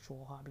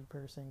intellectual hobby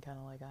person, kind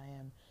of like I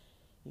am,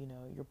 you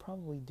know, you're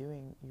probably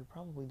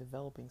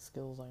developing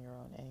skills on your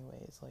own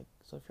anyways. Like,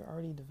 so if you're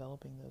already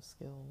developing those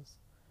skills,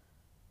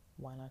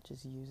 why not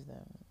just use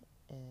them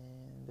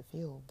in the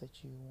field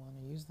that you want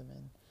to use them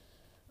in?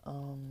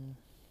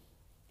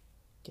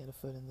 Get a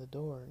foot in the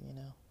door, you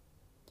know.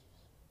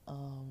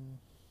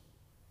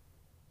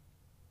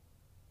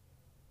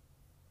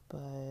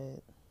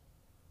 But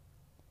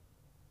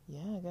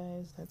yeah,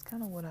 guys, that's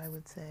kind of what I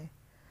would say.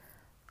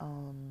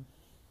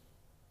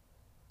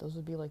 Those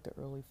would be like the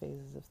early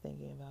phases of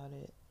thinking about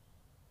it.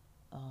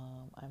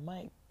 I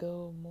might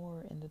go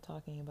more into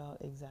talking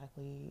about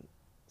exactly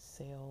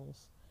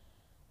sales.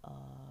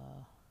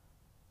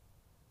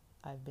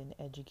 I've been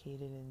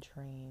educated and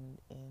trained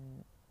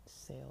in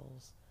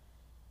sales.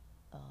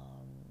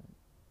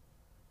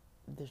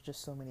 There's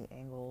just so many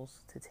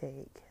angles to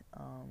take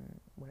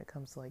when it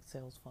comes to like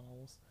sales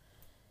funnels.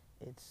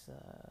 It's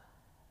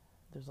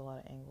there's a lot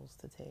of angles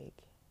to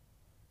take,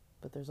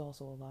 but there's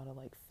also a lot of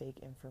like fake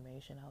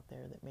information out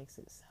there that makes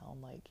it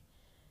sound like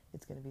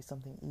it's going to be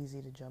something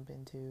easy to jump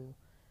into.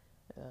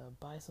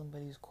 Buy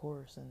somebody's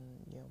course and,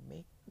 you know,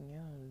 make, you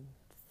know,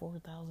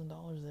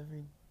 $4,000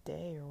 every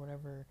day or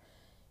whatever,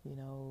 you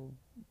know,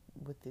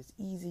 with this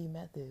easy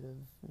method of,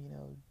 you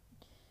know,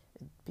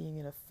 being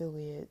an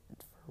affiliate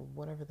for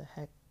whatever the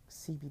heck,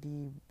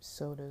 CBD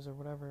sodas or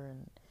whatever.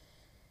 And,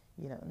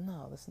 you know,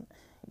 no, listen,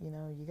 you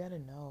know, you got to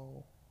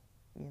know,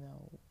 you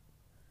know,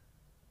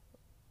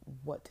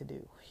 what to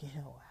do, you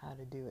know, how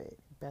to do it,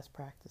 best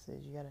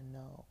practices. You got to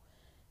know.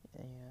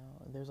 You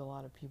know, there's a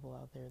lot of people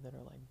out there that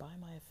are like, buy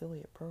my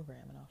affiliate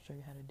program and I'll show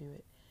you how to do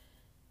it.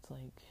 It's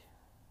like,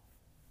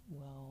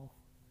 well,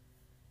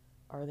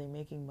 are they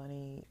making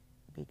money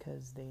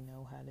because they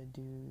know how to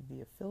do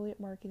the affiliate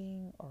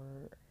marketing,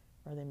 or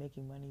are they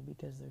making money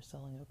because they're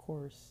selling a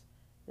course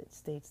that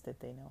states that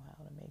they know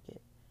how to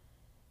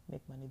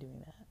make money doing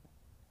that?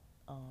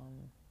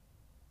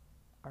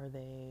 Are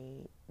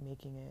they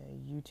making a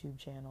YouTube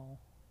channel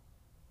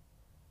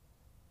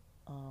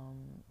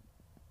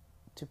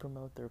to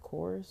promote their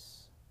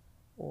course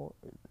or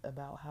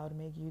about how to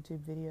make YouTube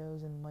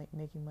videos and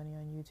making money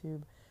on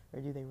YouTube,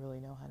 or do they really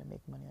know how to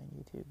make money on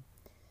YouTube?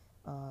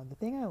 The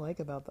thing I like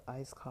about the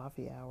iced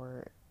coffee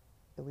hour,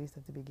 at least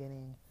at the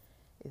beginning,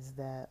 is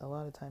that a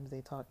lot of times they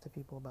talk to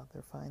people about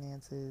their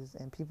finances,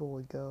 and people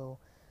would go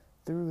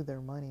through their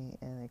money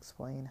and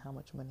explain how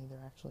much money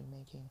they're actually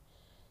making,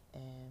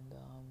 and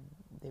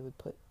they would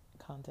put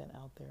content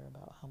out there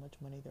about how much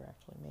money they're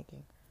actually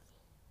making,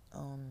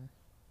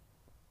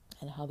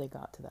 and how they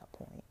got to that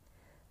point.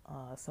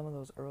 Some of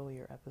those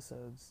earlier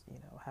episodes, you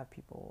know, have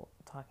people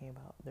talking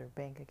about their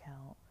bank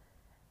account,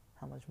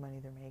 how much money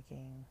they're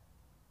making,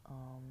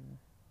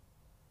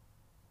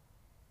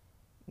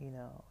 you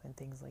know, and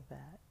things like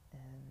that.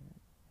 And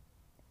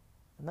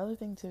another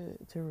thing to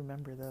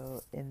remember,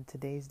 though, in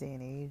today's day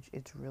and age,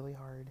 it's really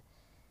hard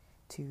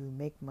to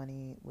make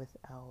money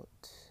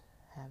without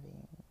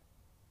having,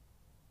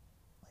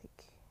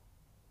 like,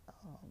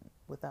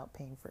 without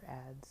paying for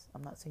ads.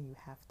 I'm not saying you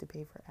have to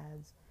pay for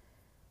ads,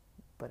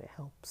 but it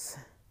helps.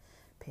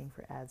 Paying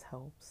for ads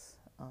helps.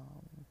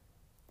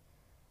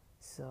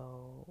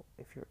 So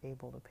if you're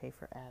able to pay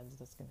for ads,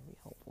 that's going to be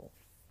helpful.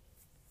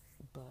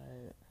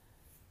 But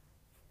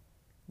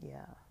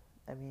yeah,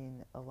 I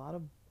mean, a lot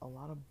of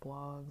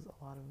blogs,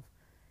 a lot of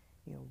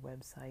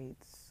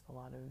websites, a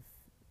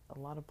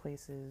lot of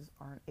places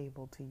aren't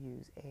able to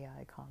use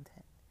AI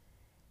content.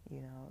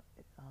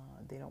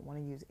 They don't want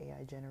to use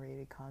AI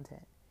generated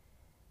content,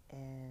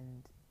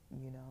 and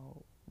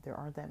there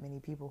aren't that many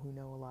people who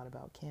know a lot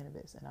about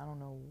cannabis, and I don't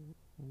know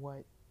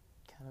what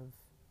kind of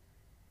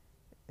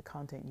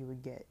content you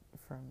would get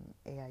from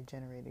AI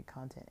generated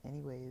content.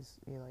 Anyways,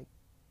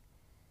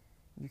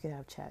 you could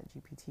have Chat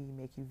GPT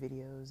make you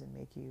videos and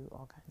make you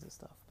all kinds of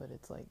stuff, but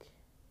it's like,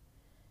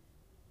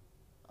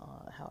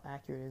 how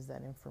accurate is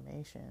that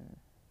information?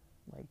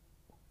 Like,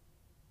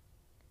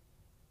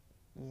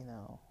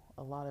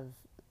 a lot of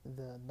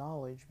the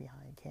knowledge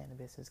behind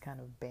cannabis is kind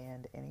of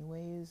banned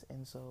anyways,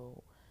 and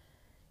so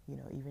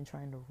even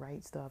trying to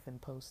write stuff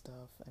and post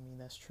stuff, I mean,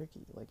 that's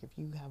tricky. Like, if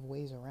you have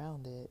ways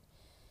around it,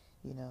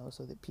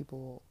 so that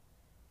people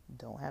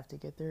don't have to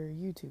get their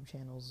YouTube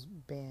channels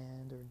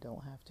banned, or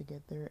don't have to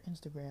get their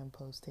Instagram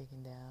posts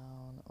taken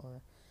down,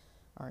 or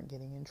aren't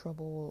getting in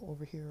trouble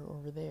over here or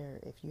over there.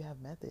 If you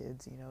have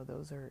methods,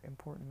 those are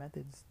important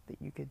methods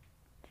that you could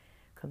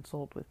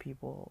consult with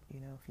people,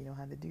 if you know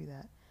how to do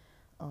that.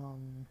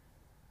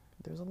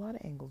 There's a lot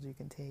of angles you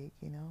can take,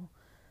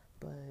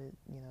 but,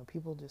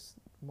 people just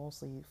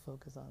mostly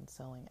focus on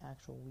selling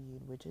actual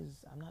weed, which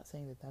is, I'm not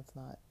saying that that's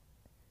not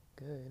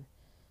good.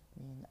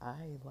 I mean,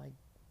 I like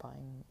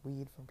buying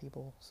weed from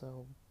people,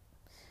 so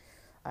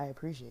I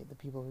appreciate the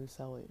people who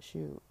sell it.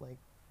 Shoot, like,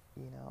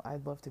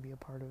 I'd love to be a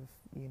part of,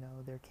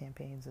 their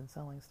campaigns and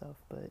selling stuff,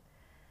 but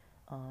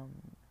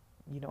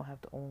you don't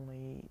have to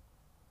only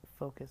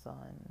focus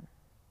on,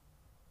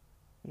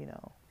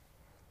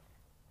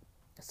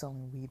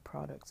 selling weed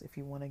products. If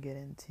you want to get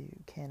into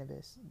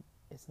cannabis,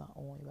 it's not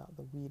only about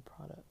the weed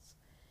products.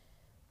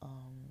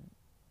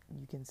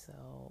 You can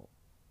sell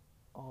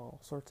all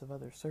sorts of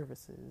other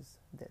services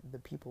that the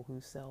people who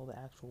sell the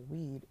actual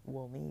weed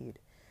will need.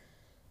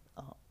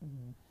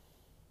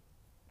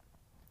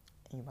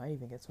 You might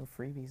even get some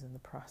freebies in the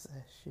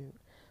process, shoot.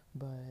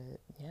 But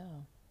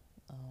yeah,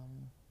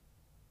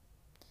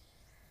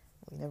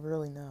 we never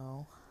really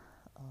know.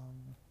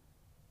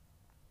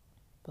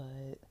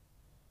 But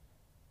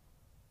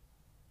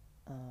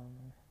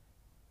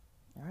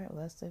all right,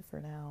 well, that's it for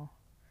now.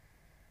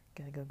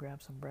 Gotta go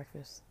grab some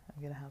breakfast.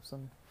 I'm gonna have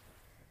some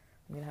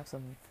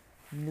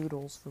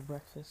noodles for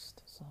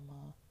breakfast.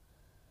 Some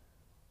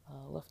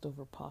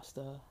leftover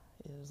pasta.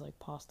 It was like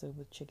pasta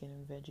with chicken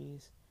and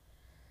veggies.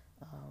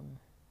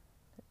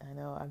 I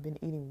know I've been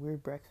eating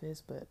weird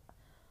breakfast, but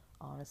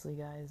honestly,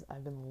 guys,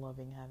 I've been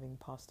loving having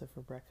pasta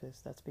for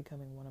breakfast. That's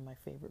becoming one of my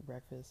favorite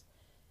breakfasts.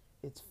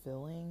 It's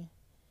filling,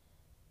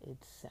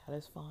 it's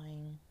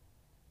satisfying,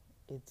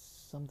 it's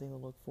something to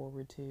look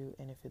forward to,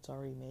 and if it's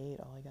already made,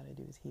 all I gotta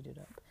do is heat it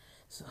up.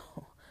 So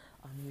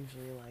I'm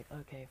usually like,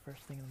 okay,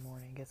 first thing in the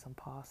morning, get some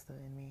pasta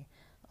in me.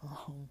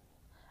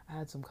 I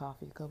had some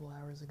coffee a couple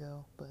hours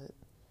ago, but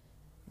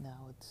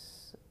now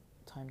it's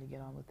time to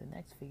get on with the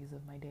next phase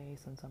of my day.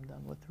 Since I'm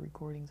done with the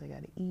recordings, I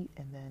gotta eat,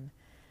 and then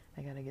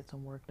I gotta get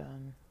some work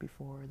done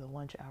before the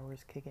lunch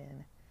hours kick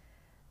in.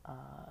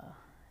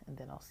 And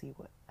then I'll see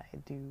what I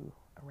do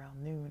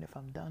around noon, if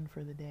I'm done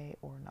for the day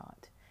or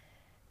not,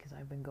 because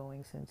I've been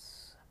going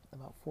since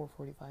about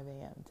 4:45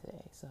 a.m.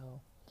 today. So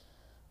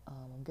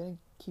I'm gonna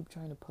keep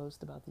trying to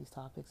post about these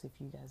topics if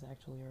you guys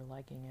actually are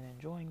liking and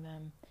enjoying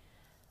them.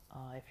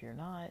 If you're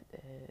not,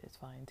 it's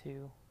fine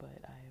too, but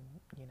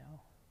I'm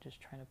just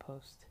trying to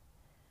post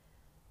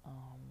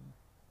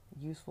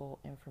useful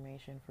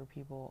information for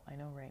people. I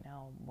know right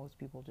now most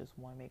people just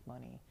want to make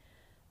money,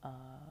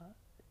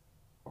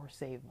 or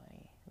save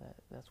money.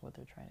 That's what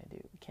they're trying to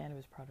do.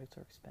 Cannabis products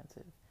are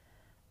expensive,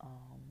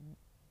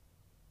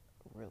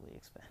 really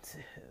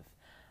expensive.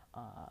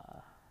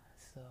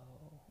 So,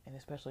 and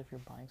especially if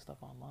you're buying stuff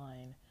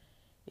online,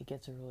 it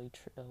gets a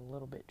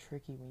little bit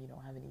tricky when you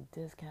don't have any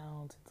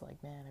discounts. It's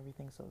like, man,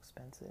 everything's so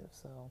expensive.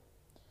 So,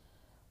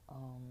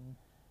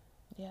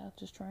 yeah,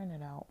 just trying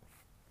it out.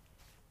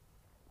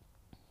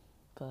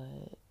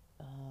 But,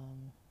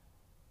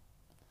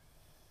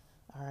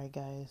 alright,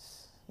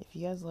 guys, if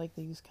you guys like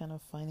these kind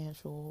of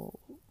financial,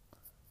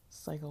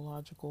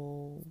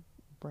 psychological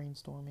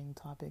brainstorming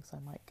topics, I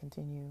might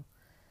continue.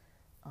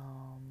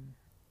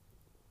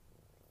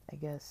 I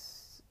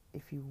guess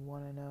if you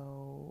want to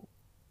know,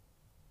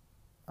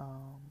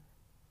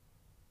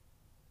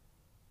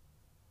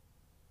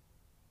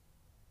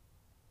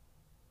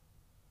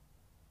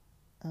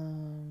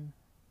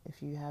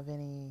 if you have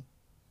anything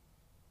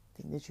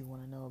that you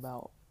want to know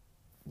about,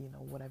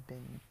 what I've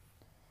been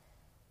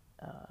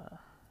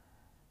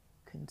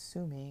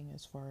consuming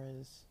as far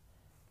as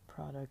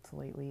products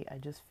lately, I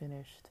just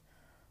finished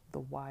the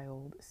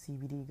wild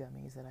CBD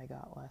gummies that I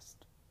got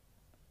last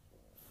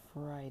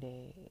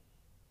Friday.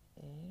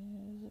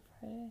 Is it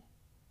Friday?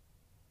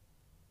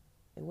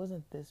 it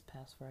wasn't this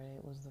past Friday,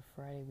 it was the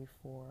Friday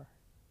before.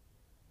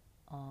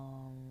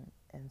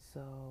 And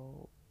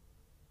so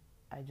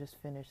I just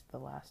finished the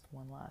last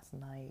one last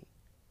night.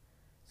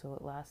 So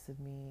it lasted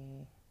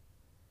me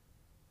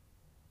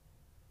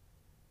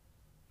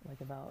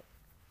like about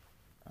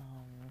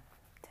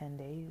 10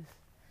 days.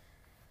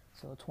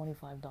 So a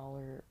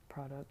 $25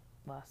 product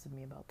lasted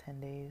me about 10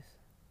 days.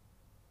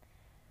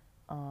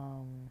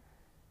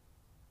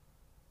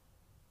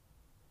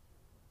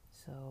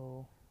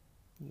 So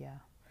yeah.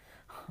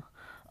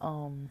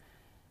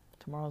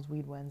 Tomorrow's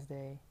Weed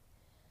Wednesday.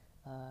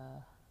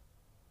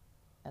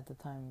 At the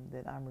time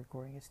that I'm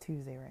recording, it's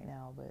Tuesday right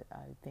now, but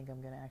I think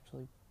I'm gonna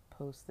actually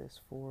post this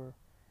for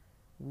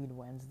Weed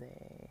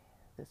Wednesday.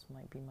 This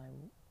might be my,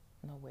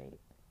 no wait,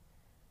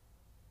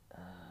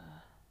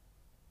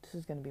 this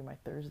is gonna be my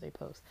Thursday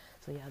post.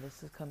 So yeah,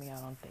 this is coming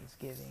out on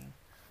Thanksgiving,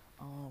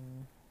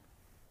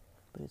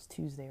 but it's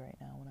Tuesday right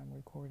now when I'm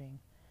recording.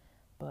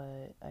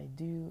 But I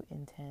do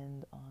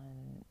intend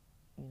on,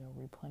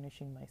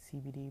 replenishing my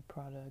CBD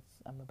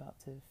products. I'm about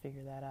to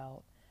figure that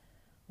out.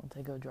 Once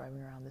I go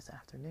driving around this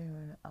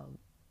afternoon,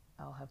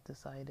 I'll have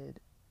decided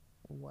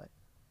what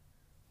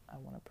I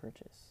want to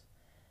purchase.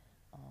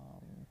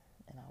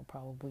 And I'll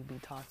probably be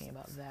talking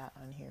about that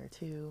on here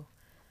too.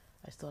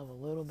 I still have a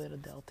little bit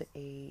of Delta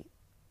 8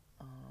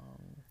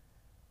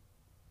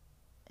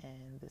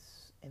 and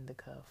this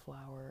indica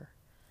flower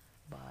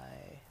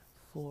by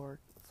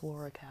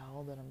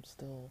Floracal that I'm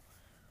still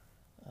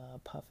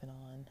puffing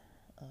on.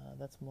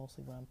 That's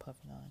mostly what I'm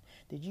puffing on.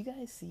 Did you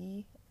guys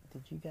see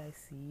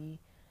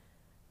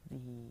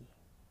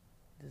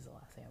this is the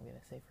last thing I'm going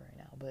to say for right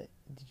now, but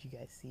did you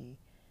guys see,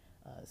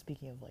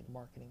 speaking of like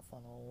marketing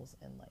funnels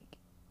and like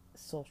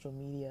social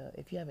media,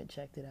 if you haven't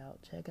checked it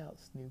out, check out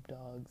Snoop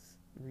Dogg's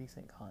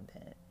recent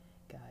content,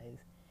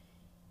 guys.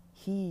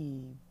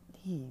 He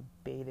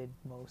baited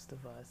most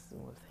of us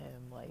with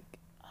him, like,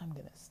 I'm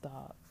going to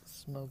stop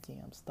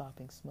smoking, I'm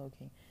stopping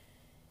smoking.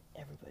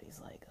 Everybody's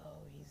like,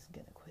 oh, he's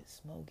going to quit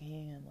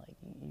smoking, and like,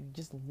 you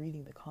just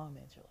reading the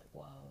comments, you're like,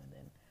 wow. And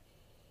then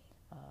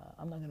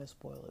I'm not going to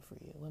spoil it for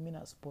you. Let me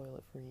not spoil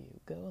it for you.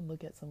 Go and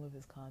look at some of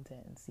his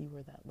content and see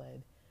where that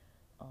led.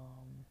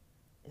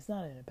 It's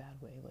not in a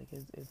bad way. Like,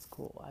 it's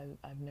cool.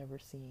 I've never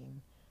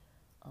seen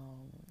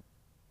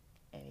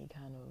any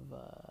kind of,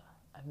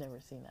 I've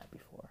never seen that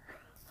before.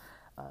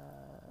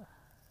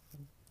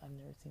 I've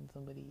never seen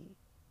somebody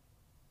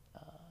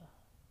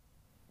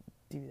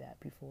do that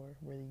before,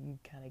 where you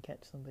kind of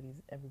catch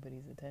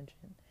everybody's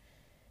attention.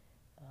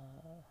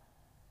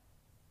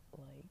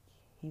 Like,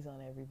 he's on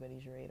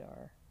everybody's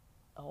radar.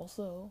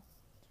 Also,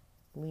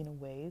 Lena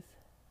Waithe,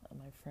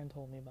 my friend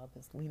told me about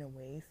this. Lena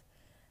Waithe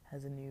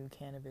has a new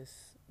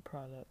cannabis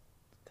product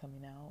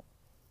coming out.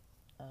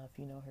 If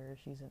you know her,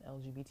 she's an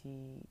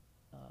LGBT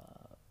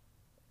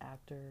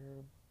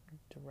actor,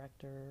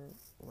 director,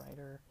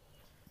 writer.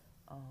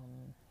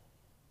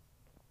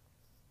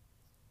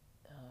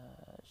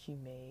 She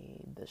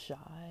made The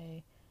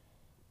Shy,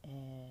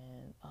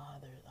 and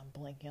I'm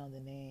blanking on the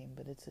name,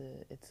 but it's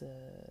a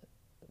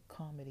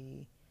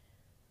comedy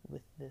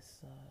with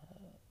this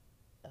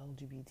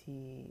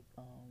LGBT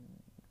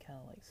kind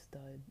of like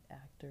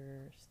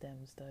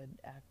STEM stud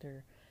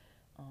actor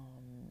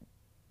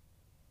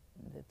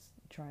that's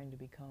trying to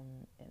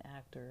become an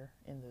actor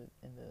in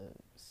the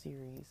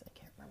series. I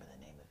can't remember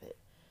the name of it,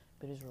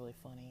 but it's really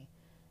funny.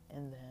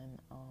 And then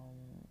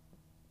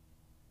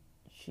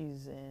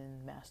she's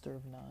in Master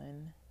of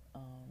None.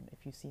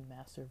 If you've seen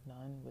Master of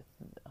None with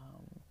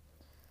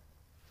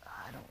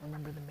I don't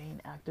remember the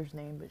main actor's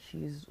name, but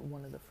she's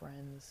one of the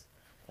friends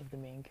of the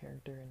main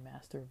character in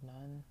Master of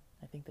None.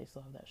 I think they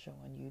still have that show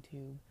on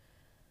YouTube.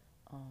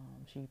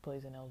 She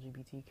plays an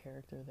LGBT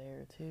character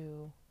there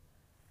too.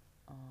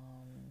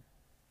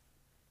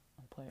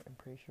 I'm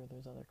pretty sure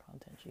there's other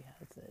content she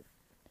has that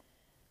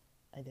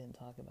I didn't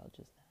talk about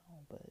just now,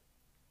 but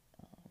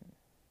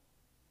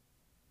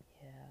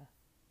yeah,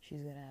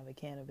 she's gonna have a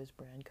cannabis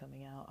brand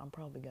coming out. I'm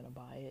probably gonna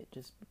buy it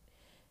just,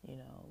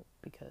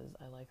 because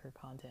I like her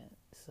content.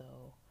 So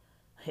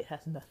it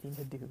has nothing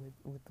to do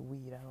with the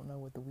weed. I don't know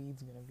what the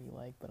weed's gonna be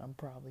like, but I'm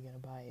probably gonna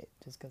buy it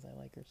just because I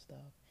like her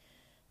stuff.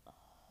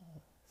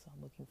 So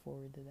I'm looking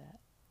forward to that.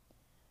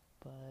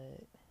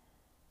 But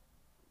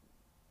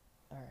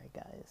alright,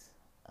 guys,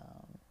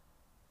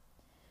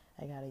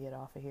 I gotta get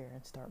off of here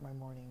and start my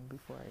morning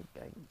before I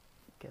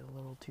get a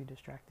little too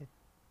distracted.